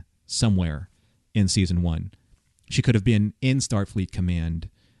scene somewhere in Season 1. She could have been in Starfleet Command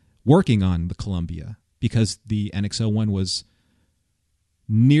working on the Columbia, because the NX-01 was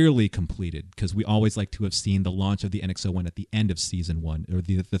nearly completed, because we always like to have seen the launch of the NX-01 at the end of Season 1, or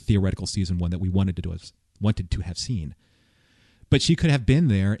the theoretical Season 1 that we wanted to have seen. But she could have been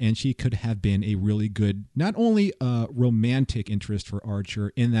there, and she could have been a really good, not only a romantic interest for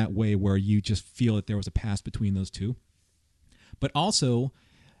Archer in that way where you just feel that there was a past between those two, but also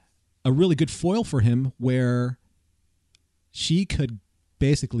a really good foil for him where she could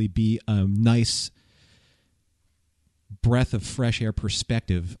basically be a nice breath of fresh air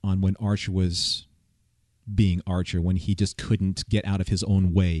perspective on when Archer was being Archer, when he just couldn't get out of his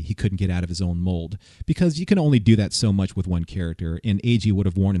own way. He couldn't get out of his own mold, because you can only do that so much with one character, and AG would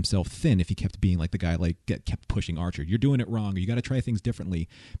have worn himself thin if he kept being like the guy, kept pushing Archer. You're doing it wrong, or you got to try things differently,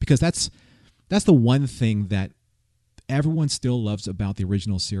 because that's the one thing that everyone still loves about the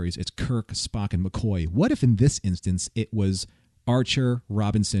original series. It's Kirk, Spock, and McCoy. What if in this instance it was Archer,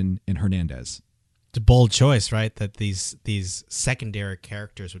 Robinson, and Hernandez. It's a bold choice, right? That these secondary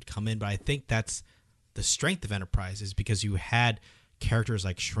characters would come in, but I think that's the strength of Enterprise, is because you had characters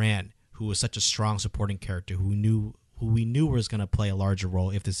like Shran, who was such a strong supporting character, who we knew was going to play a larger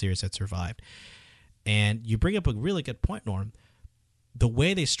role if the series had survived. And you bring up a really good point, Norm. The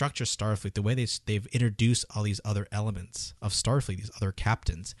way they structure Starfleet, the way they've introduced all these other elements of Starfleet, these other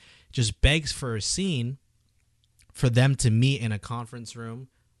captains, just begs for a scene for them to meet in a conference room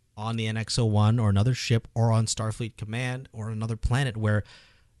on the NX-01 or another ship or on Starfleet Command or another planet where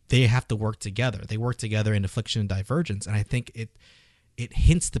they have to work together. They work together in Affliction and Divergence, and I think it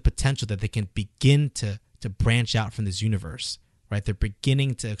hints the potential that they can begin to branch out from this universe, right? They're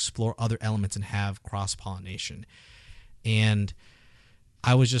beginning to explore other elements and have cross-pollination. And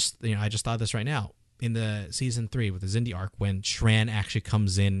I just thought of this right now. In the season 3 with the Xindi arc, when Shran actually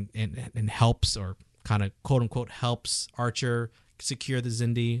comes in and helps, or kind of quote-unquote helps Archer secure the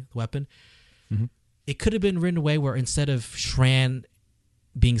Xindi weapon, it could have been written away where instead of Shran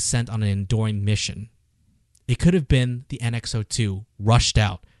being sent on an enduring mission, it could have been the NX-02 rushed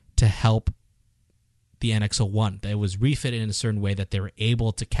out to help the NX-01. That it was refitted in a certain way that they were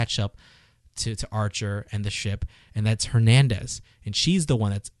able to catch up to Archer and the ship, and that's Hernandez. And she's the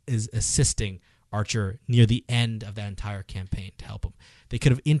one that is assisting Archer near the end of that entire campaign to help him. They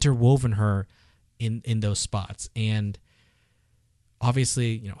could have interwoven her in those spots. And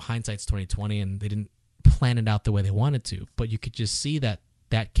obviously, hindsight's 2020, and they didn't plan it out the way they wanted to. But you could just see that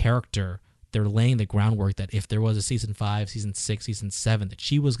character, they're laying the groundwork that if there was a season 5, season 6, season 7, that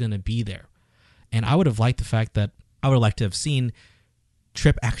she was going to be there. And I would have liked the fact that I would have liked to have seen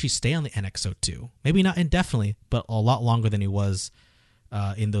Trip actually stay on the NX-02. Maybe not indefinitely, but a lot longer than he was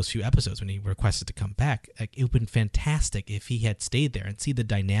in those few episodes when he requested to come back. Like, it would have been fantastic if he had stayed there and see the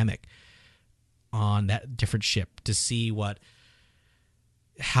dynamic on that different ship, to see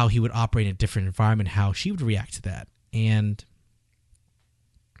how he would operate in a different environment, how she would react to that. And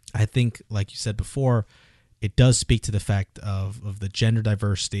I think, like you said before, it does speak to the fact of the gender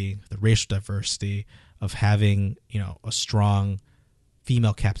diversity, the racial diversity, of having a strong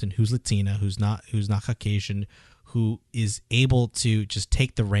female captain who's Latina, who's not Caucasian, who is able to just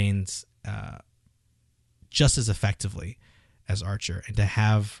take the reins just as effectively as Archer, and to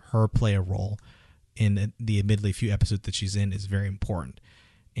have her play a role in the admittedly few episodes that she's in is very important.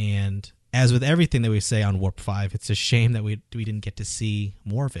 And as with everything that we say on Warp 5, it's a shame that we didn't get to see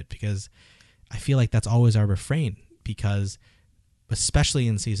more of it, because I feel like that's always our refrain, because especially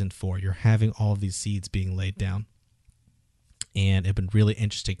in season 4, you're having all of these seeds being laid down. And it's been really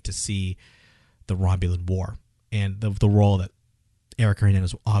interesting to see the Romulan War and the role that Erika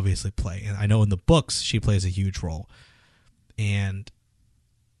Hernandez will obviously play. And I know in the books she plays a huge role. And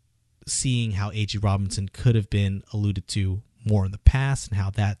seeing how A.G. Robinson could have been alluded to more in the past and how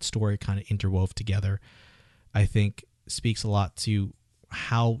that story kind of interwove together, I think speaks a lot to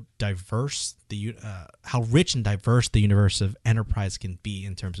how diverse how rich and diverse the universe of Enterprise can be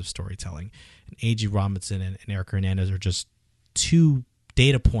in terms of storytelling. And A.G. Robinson and Erika Hernandez are just 2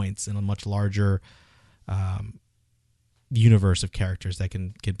 data points in a much larger universe of characters that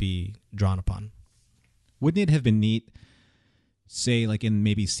can be drawn upon. Wouldn't it have been neat, say, like in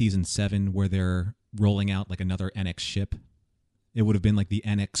maybe season 7, where they're rolling out like another NX ship? It would have been like the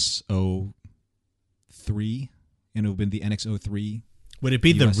NX-03, and it would have been the NX-03. Would it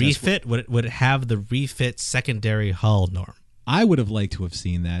be the refit? Would it have the refit secondary hull, Norm? I would have liked to have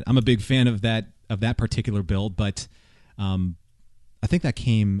seen that. I'm a big fan of that particular build, but I think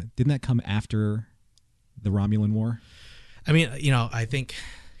didn't that come after the Romulan War? I mean, I think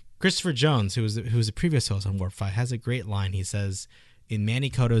Christopher Jones, who was the previous host on Warp 5, has a great line. He says, in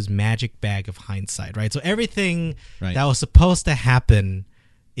Manny Koto's magic bag of hindsight, right? So everything that was supposed to happen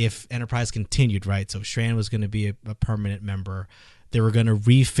if Enterprise continued, right? So Shran was going to be a permanent member. They were going to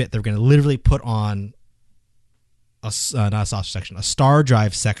refit. They were going to literally put on not a saucer section, a star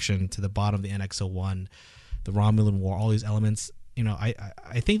drive section to the bottom of the NX-01, the Romulan War, all these elements.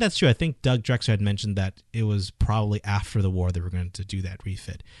 I think that's true. I think Doug Drexler had mentioned that it was probably after the war they were going to do that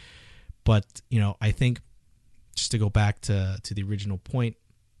refit. But, I think, just to go back to the original point,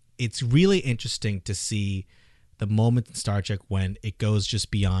 it's really interesting to see the moment in Star Trek when it goes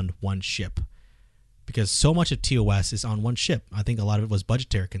just beyond one ship. Because so much of TOS is on one ship. I think a lot of it was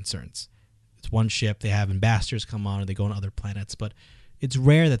budgetary concerns. It's one ship. They have ambassadors come on, or they go on other planets. But it's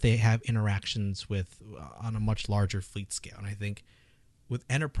rare that they have interactions on a much larger fleet scale. And I think with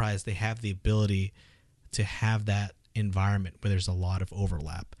Enterprise, they have the ability to have that environment where there's a lot of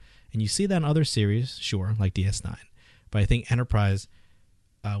overlap. And you see that in other series, sure, like DS9. But I think Enterprise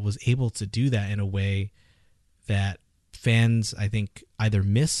was able to do that in a way that fans, I think, either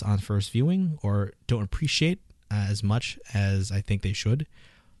miss on first viewing or don't appreciate as much as I think they should.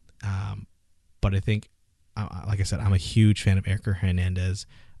 But I think, like I said, I'm a huge fan of Erika Hernandez.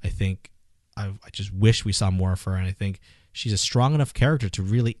 I think I just wish we saw more of her, and I think she's a strong enough character to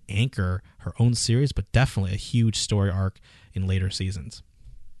really anchor her own series, but definitely a huge story arc in later seasons.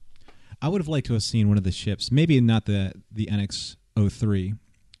 I would have liked to have seen one of the ships, maybe not the NX-03,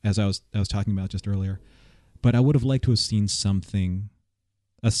 as I was talking about just earlier, but I would have liked to have seen something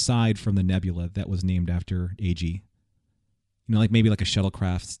aside from the Nebula that was named after AG. You know, like maybe like a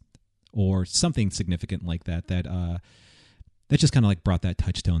shuttlecraft or something significant like that just kind of like brought that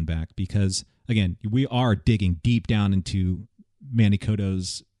touchstone back, because again, we are digging deep down into Manny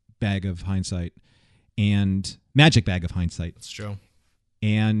Cotto's bag of hindsight and magic bag of hindsight. That's true.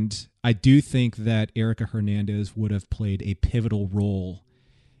 And I do think that Erika Hernandez would have played a pivotal role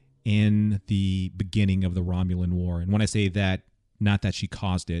in the beginning of the Romulan War. And when I say that, not that she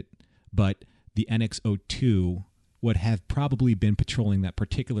caused it, but the NX-02 would have probably been patrolling that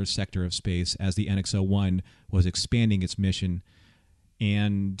particular sector of space as the NX-01 was expanding its mission.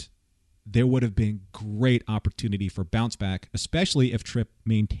 And there would have been great opportunity for bounce back, especially if Trip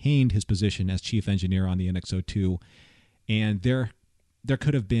maintained his position as chief engineer on the NX-02. And there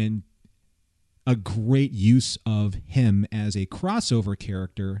could have been a great use of him as a crossover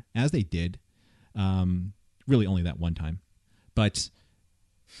character, as they did, really only that one time. But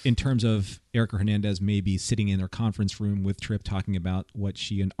in terms of Erika Hernandez maybe sitting in their conference room with Trip talking about what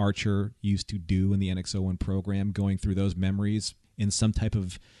she and Archer used to do in the NX-01 program, going through those memories in some type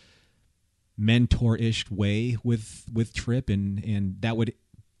of mentor-ish way with Trip, and that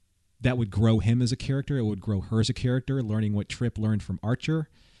would grow him as a character. It would grow her as a character, learning what Trip learned from Archer.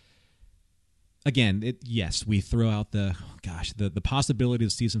 Again, yes, we throw out the possibility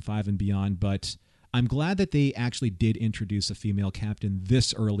of season 5 and beyond, but I'm glad that they actually did introduce a female captain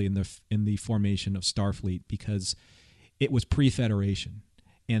this early in the formation of Starfleet, because it was pre-Federation,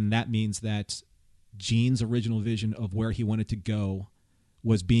 and that means that Gene's original vision of where he wanted to go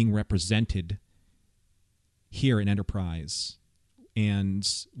was being represented here in Enterprise, and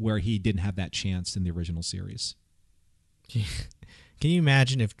where he didn't have that chance in the original series. Can you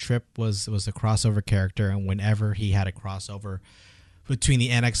imagine if Trip was a crossover character, and whenever he had a crossover between the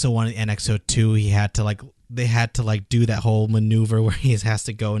NX-01 and NX-02, they had to do that whole maneuver where he has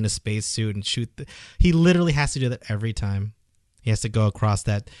to go in a spacesuit and shoot. He literally has to do that every time. He has to go across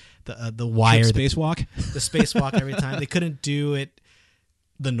the wire, the spacewalk, the spacewalk every time. They couldn't do it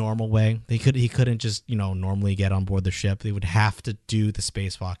the normal way. He couldn't just normally get on board the ship. They would have to do the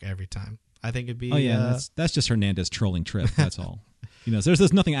spacewalk every time. I think it'd be. Oh yeah, that's just Hernandez trolling Trip. That's all.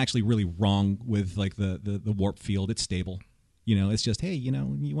 There's nothing actually really wrong with the warp field. It's stable. It's just, hey, you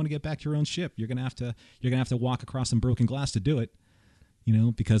want to get back to your own ship, you're gonna have to walk across some broken glass to do it.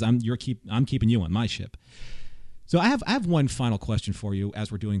 Because I'm keeping you on my ship. So I have one final question for you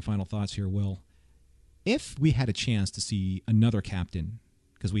as we're doing final thoughts here, Will. If we had a chance to see another captain,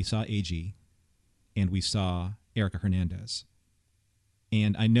 because we saw AG and we saw Erika Hernandez,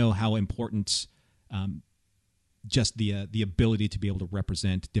 and I know how important just the ability to be able to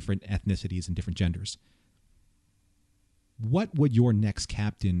represent different ethnicities and different genders. What would your next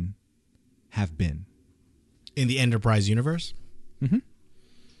captain have been? In the Enterprise universe?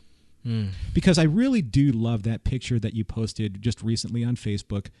 Mm-hmm. Because I really do love that picture that you posted just recently on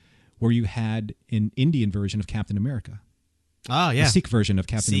Facebook where you had an Indian version of Captain America. Oh, yeah. A Sikh version of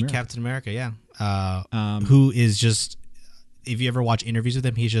Captain America. Captain America, yeah. Who is just, if you ever watch interviews with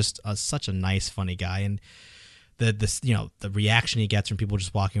him, he's just such a nice, funny guy. And the reaction he gets from people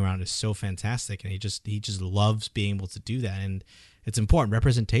just walking around is so fantastic, and he just loves being able to do that. And it's important.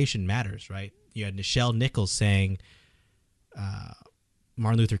 Representation matters, right? You had Nichelle Nichols saying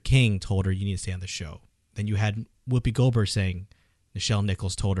Martin Luther King told her you need to stay on the show. Then you had Whoopi Goldberg saying Nichelle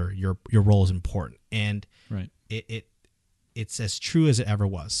Nichols told her your role is important, and right. It's as true as it ever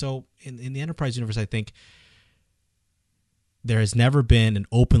was. So in the Enterprise universe, I think there has never been an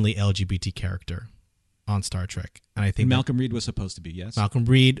openly LGBT character on Star Trek, and I think Malcolm Reed was supposed to be. Yes, Malcolm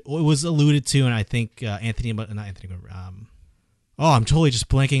Reed was alluded to, and I think I'm totally just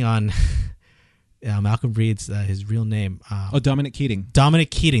blanking on Malcolm Reed's his real name. Dominic Keating.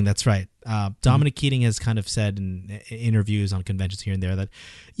 Dominic Keating, that's right. Dominic Keating has kind of said in interviews on conventions here and there that,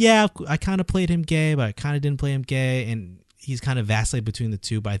 yeah, I kind of played him gay, but I kind of didn't play him gay, and he's kind of vacillated between the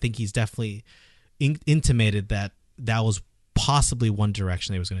two. But I think he's definitely intimated that was possibly one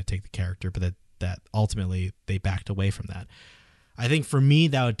direction they was going to take the character, but that ultimately they backed away from that. I think for me,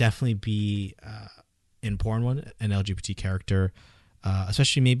 that would definitely be an important one, an LGBT character,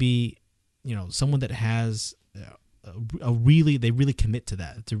 especially maybe someone that has a really they really commit to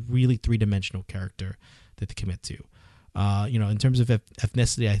that. It's a really three-dimensional character that they commit to. In terms of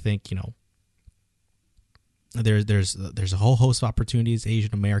ethnicity, I think there's a whole host of opportunities,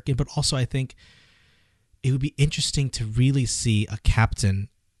 Asian American, but also I think it would be interesting to really see a captain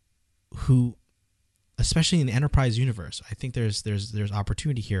who, especially in the Enterprise universe, I think there's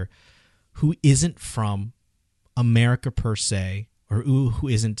opportunity here, who isn't from America per se, or who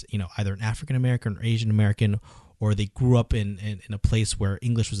isn't either an African American or Asian American, or they grew up in a place where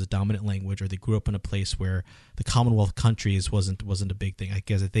English was a dominant language, or they grew up in a place where the Commonwealth countries wasn't a big thing. I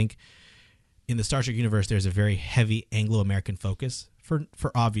think in the Star Trek universe, there's a very heavy Anglo-American focus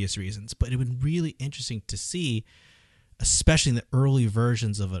for obvious reasons. But it would be really interesting to see, especially in the early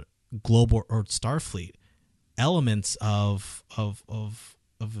versions of a global Earth Starfleet, elements of a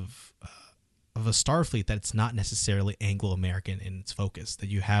Starfleet that's not necessarily Anglo-American in its focus. That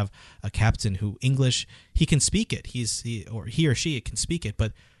you have a captain who English, he can speak it. He or she can speak it,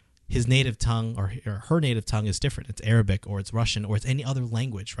 but his native tongue or her native tongue is different. It's Arabic or it's Russian or it's any other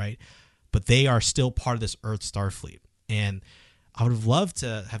language, right? But they are still part of this Earth Starfleet. And I would have loved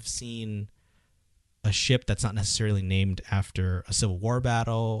to have seen a ship that's not necessarily named after a Civil War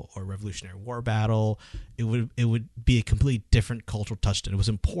battle or Revolutionary War battle. It would be a completely different cultural touchstone. It was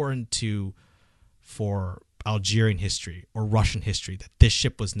important for Algerian history or Russian history that this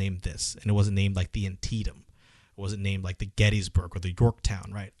ship was named this, and it wasn't named like the Antietam. It wasn't named like the Gettysburg or the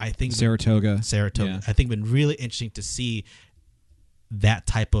Yorktown, right? I think Saratoga. Yeah. I think it's been really interesting to see that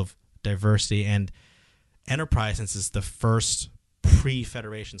type of diversity. And Enterprise, since it's the first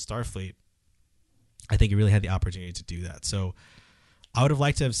pre-Federation Starfleet, I think it really had the opportunity to do that. So I would have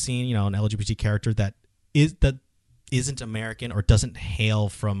liked to have seen, an LGBT character that isn't American or doesn't hail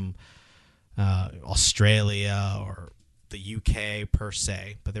from Australia or the UK per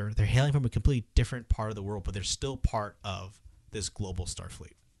se, but they're hailing from a completely different part of the world, but they're still part of this global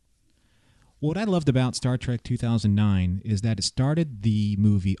Starfleet. What I loved about Star Trek 2009 is that it started the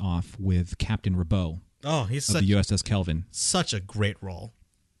movie off with Captain Rabot. Oh, he's of the USS Kelvin. Such a great role.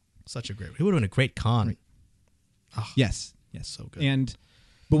 He would have been a great Khan. Right. Oh, yes. So good.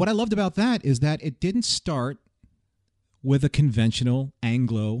 But what I loved about that is that it didn't start with a conventional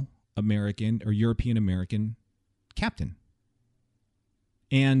Anglo-American or European-American captain.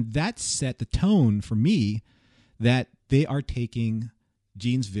 And that set the tone for me that they are taking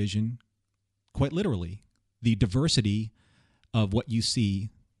Gene's vision quite literally. The diversity of what you see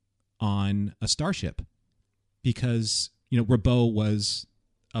on a starship. Because, Rabot was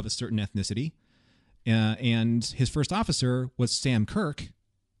of a certain ethnicity, and his first officer was Sam Kirk,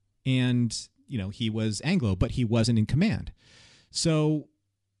 and, he was Anglo, but he wasn't in command. So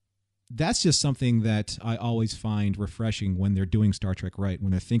that's just something that I always find refreshing when they're doing Star Trek right,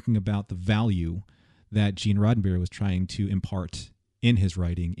 when they're thinking about the value that Gene Roddenberry was trying to impart in his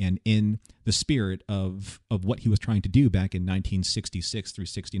writing and in the spirit of what he was trying to do back in 1966 through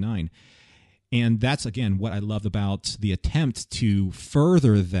 69. And that's, again, what I love about the attempt to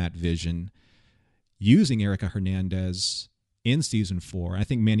further that vision using Erika Hernandez in Season 4. I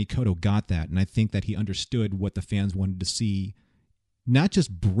think Manny Cotto got that, and I think that he understood what the fans wanted to see, not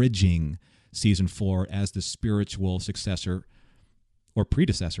just bridging Season 4 as the spiritual successor or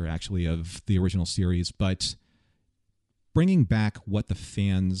predecessor, actually, of the original series, but bringing back what the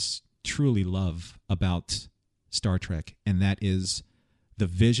fans truly love about Star Trek, and that is the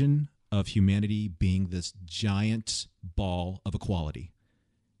vision of humanity being this giant ball of equality.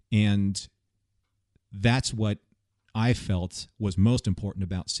 And that's what I felt was most important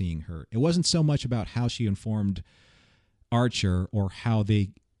about seeing her. It wasn't so much about how she informed Archer or how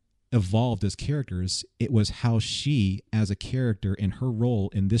they evolved as characters. It was how she, as a character and her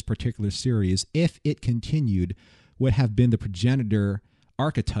role in this particular series, if it continued, would have been the progenitor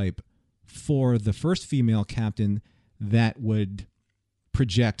archetype for the first female captain that would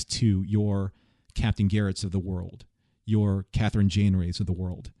project to your Captain Garrett's of the world, your Catherine Janereys of the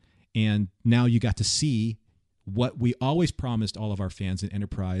world. And now you got to see what we always promised all of our fans in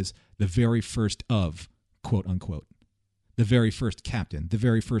Enterprise, the very first of, quote unquote, the very first captain, the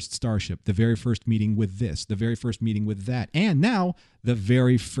very first starship, the very first meeting with this, the very first meeting with that, and now the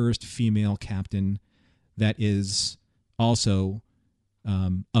very first female captain that is also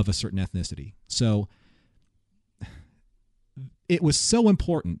of a certain ethnicity. So it was so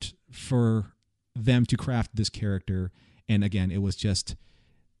important for them to craft this character. And again, it was just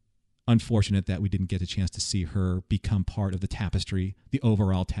unfortunate that we didn't get a chance to see her become part of the tapestry, the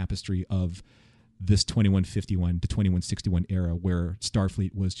overall tapestry of this 2151 to 2161 era, where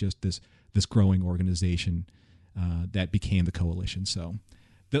Starfleet was just this growing organization that became the Coalition. So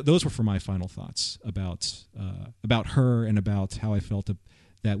those were for my final thoughts about her and about how I felt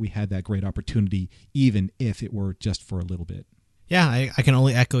that we had that great opportunity, even if it were just for a little bit. Yeah, I can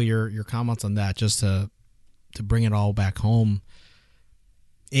only echo your comments on that. Just to bring it all back home,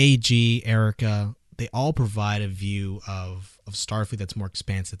 AG, Erika, they all provide a view of Starfleet that's more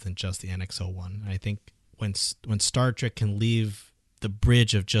expansive than just the NX-01. I think when Star Trek can leave the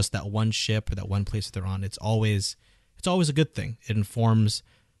bridge of just that one ship or that one place that they're on, it's always a good thing. It informs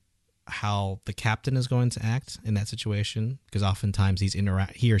how the captain is going to act in that situation, because oftentimes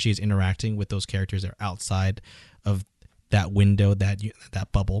he or she is interacting with those characters that are outside of that window,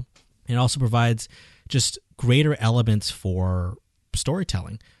 that bubble. It also provides just greater elements for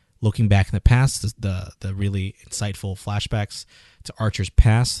storytelling. Looking back in the past, the really insightful flashbacks to Archer's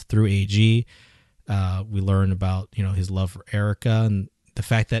past through AG. We learn about his love for Erika and the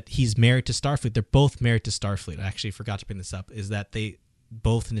fact that he's married to Starfleet. They're both married to Starfleet. I actually forgot to bring this up. Is that they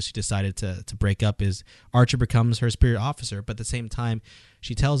both initially decided to break up. Is Archer becomes her superior officer, but at the same time,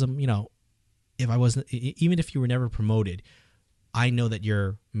 she tells him, even if you were never promoted, I know that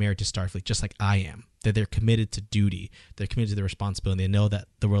you're married to Starfleet just like I am. That they're committed to duty. They're committed to their responsibility. They know that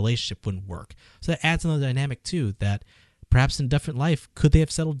the relationship wouldn't work. So that adds another dynamic too, that perhaps in a different life, could they have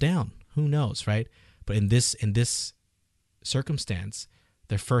settled down? Who knows, right? But in this circumstance,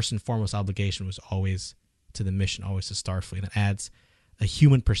 their first and foremost obligation was always to the mission, always to Starfleet. And it adds a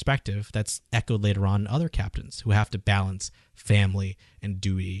human perspective that's echoed later on in other captains who have to balance family and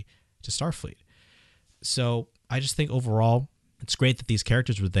duty to Starfleet. So I just think overall, it's great that these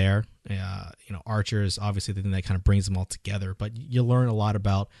characters were there. Archer is obviously the thing that kind of brings them all together, but you learn a lot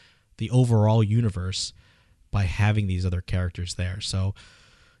about the overall universe by having these other characters there. So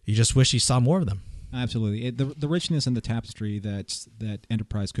you just wish you saw more of them. Absolutely. The richness and the tapestry that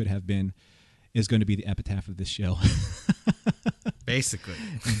Enterprise could have been is going to be the epitaph of this show. Basically.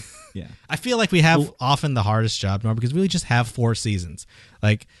 Yeah. I feel like we have often the hardest job, Norm, because we really just have 4 seasons.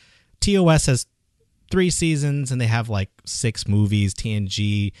 Like, TOS has 3 seasons, and they have, 6 movies.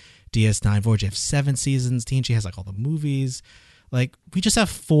 TNG, DS9, Voyager have 7 seasons. TNG has, all the movies. We just have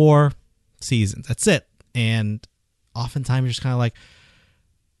 4 seasons. That's it. And oftentimes you're just kind of like,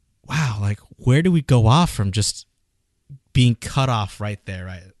 wow, where do we go off from just being cut off right there,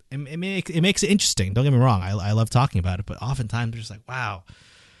 right? It makes it interesting. Don't get me wrong. I love talking about it, but oftentimes we're just like, wow.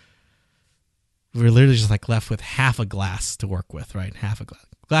 We're literally just left with half a glass to work with, right? Half a glass.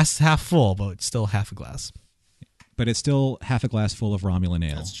 Glass is half full, but it's still half a glass. But it's still half a glass full of Romulan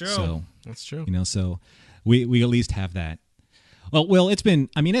ale. That's true. So, that's true. So we at least have that. Well, Will,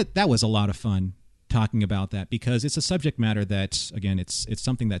 that was a lot of fun talking about that, because it's a subject matter that, again, it's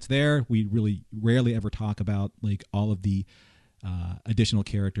something that's there. We really rarely ever talk about all of the additional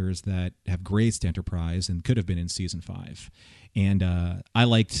characters that have graced Enterprise and could have been in season 5. And I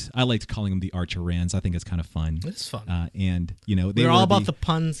liked calling them the Archer-Rans. I think it's kind of fun. It's fun. We're all about the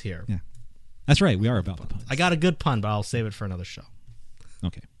puns here. Yeah, that's right. We are about the puns. I got a good pun, but I'll save it for another show.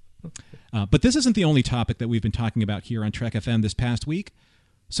 Okay. But this isn't the only topic that we've been talking about here on Trek FM this past week.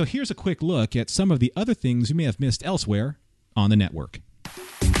 So here's a quick look at some of the other things you may have missed elsewhere on the network.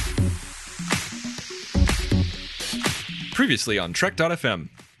 Previously on Trek.fm,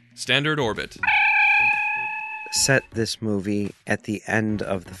 Standard Orbit. Set this movie at the end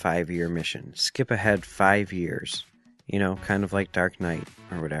of the 5-year mission. Skip ahead 5 years, kind of like Dark Knight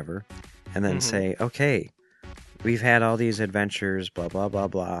or whatever. And then say, okay, we've had all these adventures, blah, blah, blah,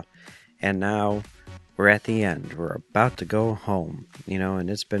 blah. And now we're at the end. We're about to go home, and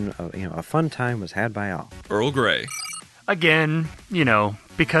it's been, a fun time was had by all. Earl Grey. Again,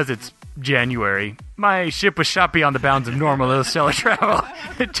 because it's January, my ship was shot beyond the bounds of normal interstellar travel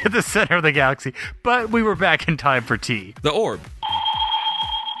to the center of the galaxy, but we were back in time for tea. The Orb.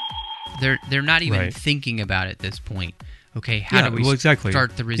 They're not even thinking about it at this point. Okay, how do we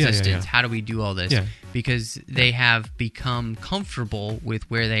start the resistance? How do we do all this? Yeah. Because they have become comfortable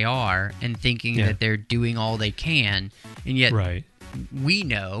with where they are and thinking that they're doing all they can, and yet we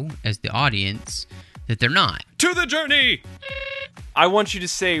know, as the audience, that they're not. To the journey! I want you to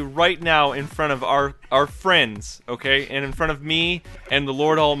say right now in front of our friends, okay, and in front of me and the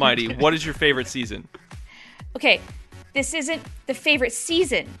Lord Almighty, what is your favorite season? Okay, this isn't the favorite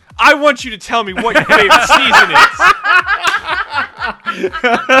season. I want you to tell me what your favorite season is.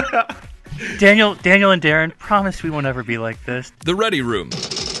 Daniel and Darren, promise we won't ever be like this. The Ready Room.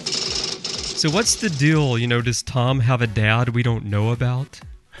 So what's the deal? Does Tom have a dad we don't know about?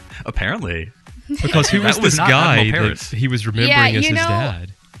 Apparently. Because who was this guy that he was remembering as his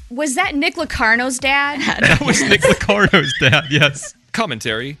dad? Was that Nick Locarno's dad? That was Nick Locarno's dad, yes.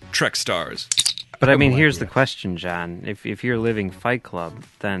 Commentary, Trek Stars. But I mean, here's the question, John. If you're living Fight Club,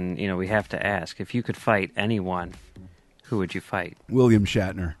 then, we have to ask, if you could fight anyone, who would you fight? William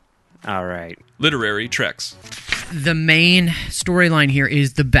Shatner. All right. Literary Treks. The main storyline here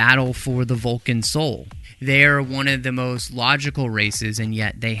is the battle for the Vulcan soul. They are one of the most logical races, and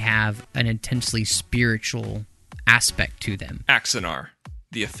yet they have an intensely spiritual aspect to them. Axanar,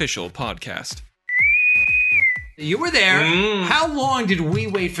 the official podcast. You were there. How long did we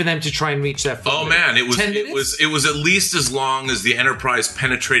wait for them to try and reach that? Oh man, it was at least as long as the Enterprise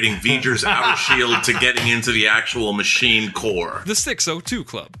penetrating V'ger's outer shield to getting into the actual machine core. The 602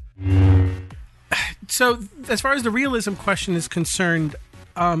 Club. So, as far as the realism question is concerned,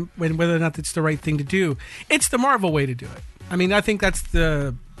 whether or not it's the right thing to do, it's the Marvel way to do it. I mean, I think that's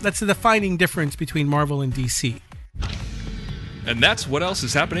the defining difference between Marvel and DC. And that's what else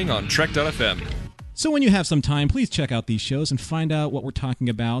is happening on Trek.fm. So when you have some time, please check out these shows and find out what we're talking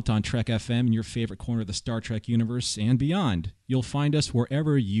about on Trek FM in your favorite corner of the Star Trek universe and beyond. You'll find us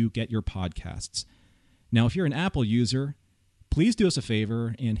wherever you get your podcasts. Now, if you're an Apple user, please do us a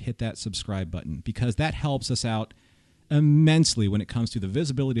favor and hit that subscribe button, because that helps us out immensely when it comes to the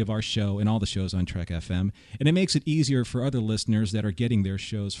visibility of our show and all the shows on Trek FM, and it makes it easier for other listeners that are getting their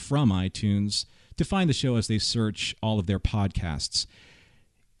shows from iTunes to find the show as they search all of their podcasts.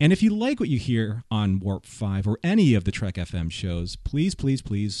 And if you like what you hear on Warp 5 or any of the Trek FM shows, please, please,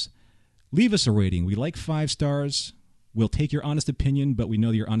 please leave us a rating. We like 5 stars. We'll take your honest opinion, but we know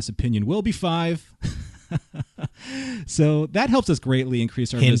that your honest opinion will be 5. So that helps us greatly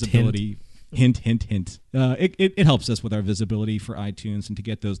increase our visibility. Hint, hint, hint. It helps us with our visibility for iTunes and to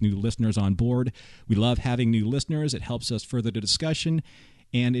get those new listeners on board. We love having new listeners. It helps us further the discussion,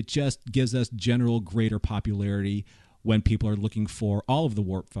 and it just gives us general greater popularity when people are looking for all of the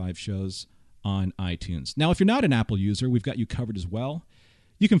Warp 5 shows on iTunes. Now, if you're not an Apple user, we've got you covered as well.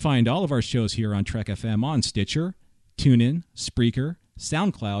 You can find all of our shows here on Trek FM on Stitcher, TuneIn, Spreaker,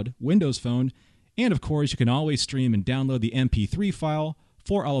 SoundCloud, Windows Phone, and of course, you can always stream and download the MP3 file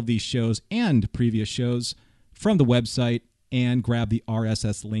for all of these shows and previous shows from the website and grab the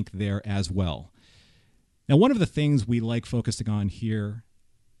RSS link there as well. Now, one of the things we like focusing on here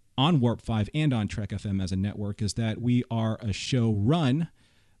on Warp 5 and on Trek FM as a network is that we are a show run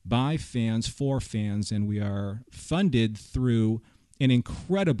by fans for fans, and we are funded through an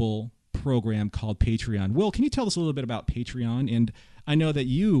incredible program called Patreon. Will, can you tell us a little bit about Patreon? And I know that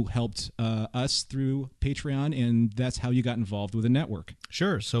you helped us through Patreon, and that's how you got involved with the network.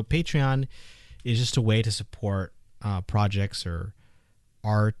 Sure. So Patreon is just a way to support projects or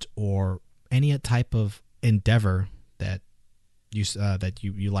art or any type of endeavor that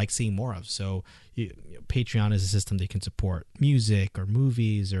you like seeing more of. So Patreon is a system that can support music or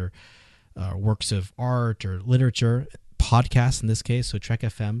movies or works of art or literature, podcasts in this case. So Trek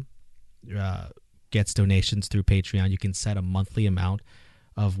FM gets donations through Patreon. You can set a monthly amount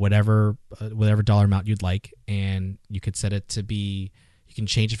of whatever dollar amount you'd like, and you could set it to be, you can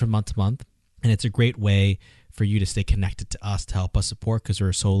change it from month to month, and it's a great way for you to stay connected to us, to help us support, because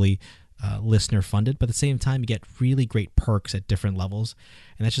we're solely listener funded, but at the same time you get really great perks at different levels,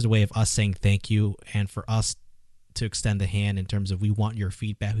 and that's just a way of us saying thank you, and for us to extend the hand in terms of we want your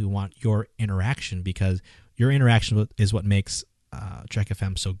feedback, we want your interaction, because your interaction is what makes Trek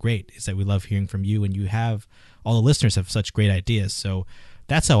FM so great, is that we love hearing from you, and you have, all the listeners have such great ideas. So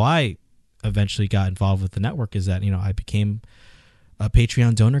that's how I eventually got involved with the network, is that, I became a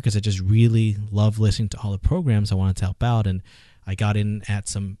Patreon donor because I just really love listening to all the programs I wanted to help out, and I got in at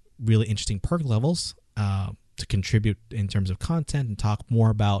some really interesting perk levels to contribute in terms of content and talk more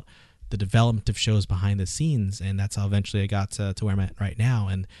about the development of shows behind the scenes, and that's how eventually I got to where I'm at right now.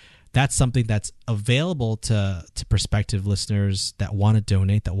 And that's something that's available to prospective listeners that want to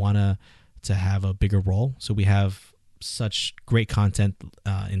donate, that want to have a bigger role. So we have such great content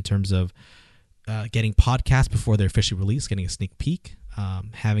in terms of getting podcasts before they're officially released, getting a sneak peek,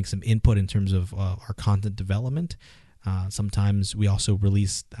 having some input in terms of our content development. Sometimes we also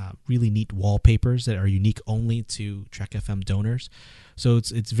release really neat wallpapers that are unique only to Trek FM donors. So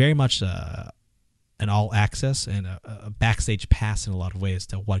it's very much an all access and a backstage pass in a lot of ways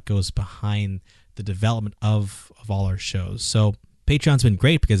to what goes behind the development of all our shows. So Patreon's been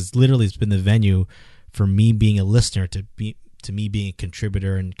great because it's been the venue for me being a listener to me being a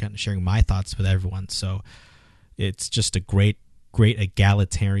contributor and kind of sharing my thoughts with everyone. So it's just a great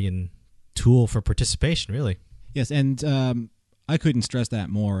egalitarian tool for participation, really. Yes, and I couldn't stress that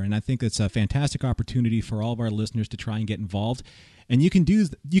more. And I think it's a fantastic opportunity for all of our listeners to try and get involved. And you can do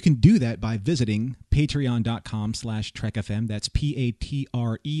that by visiting patreon.com/TrekFM. That's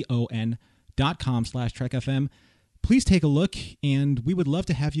patreon.com/TrekFM. Please take a look, and we would love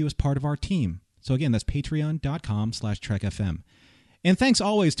to have you as part of our team. So again, that's patreon.com/trekfm. And thanks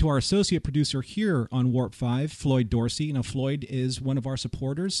always to our associate producer here on Warp 5, Floyd Dorsey. Now, Floyd is one of our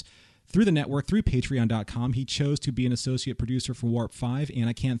supporters through the network, through patreon.com. He chose to be an associate producer for Warp 5, and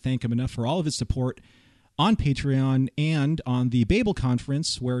I can't thank him enough for all of his support on Patreon and on the Babel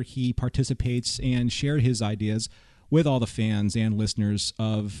Conference, where he participates and shared his ideas with all the fans and listeners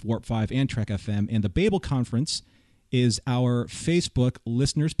of Warp 5 and Trek FM. And the Babel Conference is our Facebook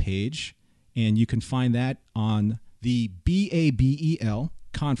listeners page, and you can find that on the BABEL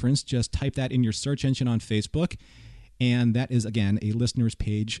conference. Just type that in your search engine on Facebook, and that is, again, a listeners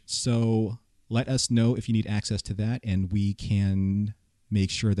page. So let us know if you need access to that, and we can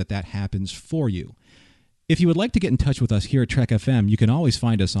make sure that that happens for you. If you would like to get in touch with us here at Trek FM, you can always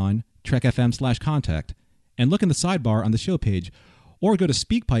find us on trekfm/contact and look in the sidebar on the show page, or go to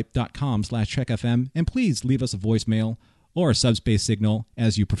speakpipe.com/trekfm, and please leave us a voicemail or a subspace signal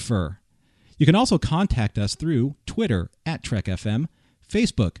as you prefer. You can also contact us through Twitter at TrekFM,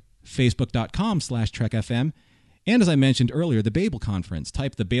 Facebook, facebook.com/TrekFM, and as I mentioned earlier, the Babel Conference.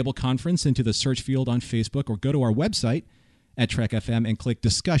 Type the Babel Conference into the search field on Facebook, or go to our website at Trek FM and click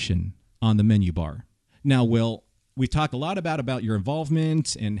Discussion on the menu bar. Now, Will, we talked a lot about your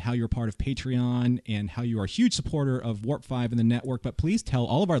involvement and how you're part of Patreon and how you are a huge supporter of Warp 5 and the network, but please tell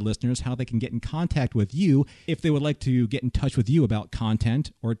all of our listeners how they can get in contact with you if they would like to get in touch with you about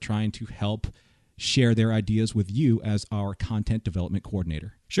content or trying to help share their ideas with you as our content development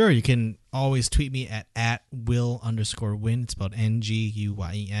coordinator. Sure, you can always tweet me at Will_Nguyen. It's spelled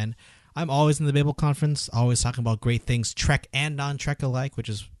Nguyen. I'm always in the Babel Conference, always talking about great things, Trek and non-Trek alike, which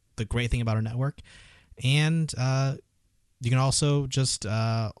is the great thing about our network. And you can also just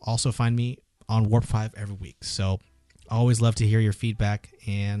also find me on Warp 5 every week. So always love to hear your feedback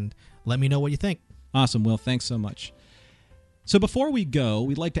and let me know what you think. Awesome, Will. Thanks so much. So before we go,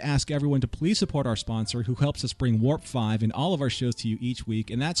 we'd like to ask everyone to please support our sponsor who helps us bring Warp 5 and all of our shows to you each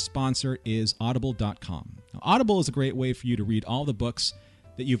week, and that sponsor is Audible.com. Now, Audible is a great way for you to read all the books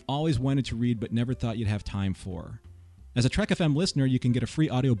that you've always wanted to read but never thought you'd have time for. As a Trek FM listener, you can get a free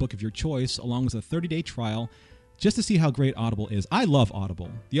audiobook of your choice along with a 30-day trial just to see how great Audible is. I love Audible.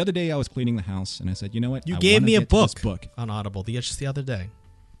 The other day I was cleaning the house and I said, you know what? You gave me a book on Audible just the other day.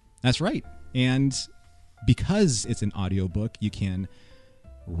 That's right. And because it's an audiobook, you can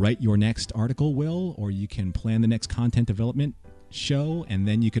write your next article, Will, or you can plan the next content development show, and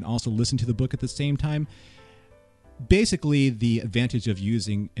then you can also listen to the book at the same time. Basically, the advantage of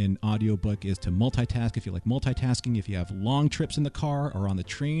using an audiobook is to multitask if you like multitasking, if you have long trips in the car or on the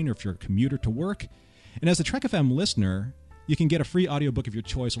train, or if you're a commuter to work. And as a Trek FM listener, you can get a free audiobook of your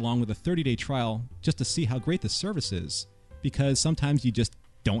choice along with a 30-day trial just to see how great the service is, because sometimes you just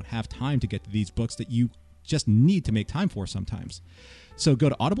don't have time to get to these books that you just need to make time for sometimes. So go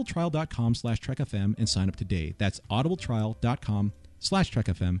to audibletrial.com/trekfm and sign up today. That's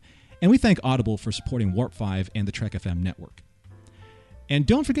audibletrial.com/trekfm. And we thank Audible for supporting Warp 5 and the Trek FM network. And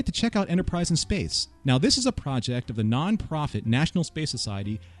don't forget to check out Enterprise in Space. Now, this is a project of the non-profit National Space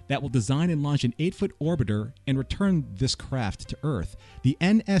Society that will design and launch an 8-foot orbiter and return this craft to Earth. The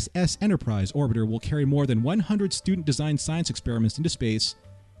NSS Enterprise orbiter will carry more than 100 student-designed science experiments into space,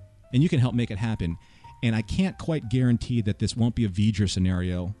 and you can help make it happen. And I can't quite guarantee that this won't be a V'ger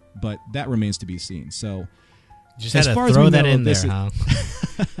scenario, but that remains to be seen. So, you just had to throw that in there, huh?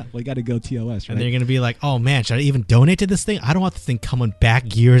 We got to go TOS, right? And they're going to be like, oh man, should I even donate to this thing? I don't want this thing coming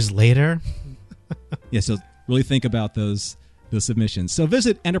back years later. Yeah, so really think about those submissions. So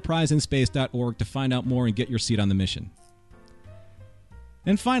visit enterpriseinspace.org to find out more and get your seat on the mission.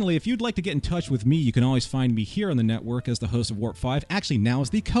 And finally, if you'd like to get in touch with me, you can always find me here on the network as the host of Warp 5. Actually, now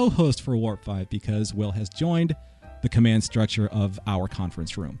as the co-host for Warp 5 because Will has joined the command structure of our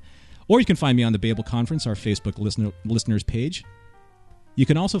conference room. Or you can find me on the Babel Conference, our Facebook listeners page. You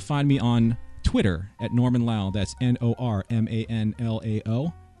can also find me on Twitter at Norman Lao. That's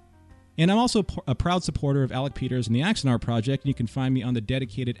NORMANLAO. And I'm also a proud supporter of Alec Peters and the Axanar Project. And you can find me on the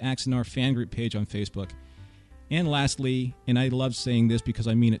dedicated Axanar fan group page on Facebook. And lastly, and I love saying this because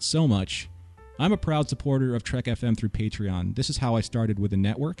I mean it so much, I'm a proud supporter of Trek FM through Patreon. This is how I started with the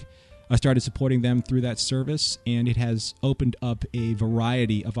network. I started supporting them through that service, and it has opened up a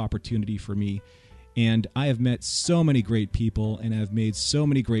variety of opportunity for me. And I have met so many great people and have made so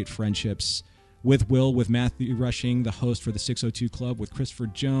many great friendships with Will, with Matthew Rushing, the host for the 602 Club, with Christopher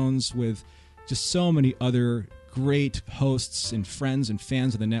Jones, with just so many other great hosts and friends and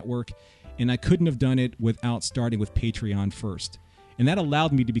fans of the network. And I couldn't have done it without starting with Patreon first. And that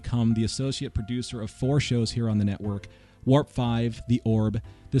allowed me to become the associate producer of 4 shows here on the network: Warp 5, The Orb,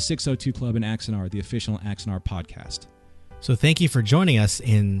 the 602 Club, and Axanar, the official Axanar podcast. So thank you for joining us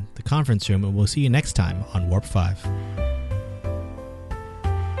in the conference room, and we'll see you next time on Warp 5.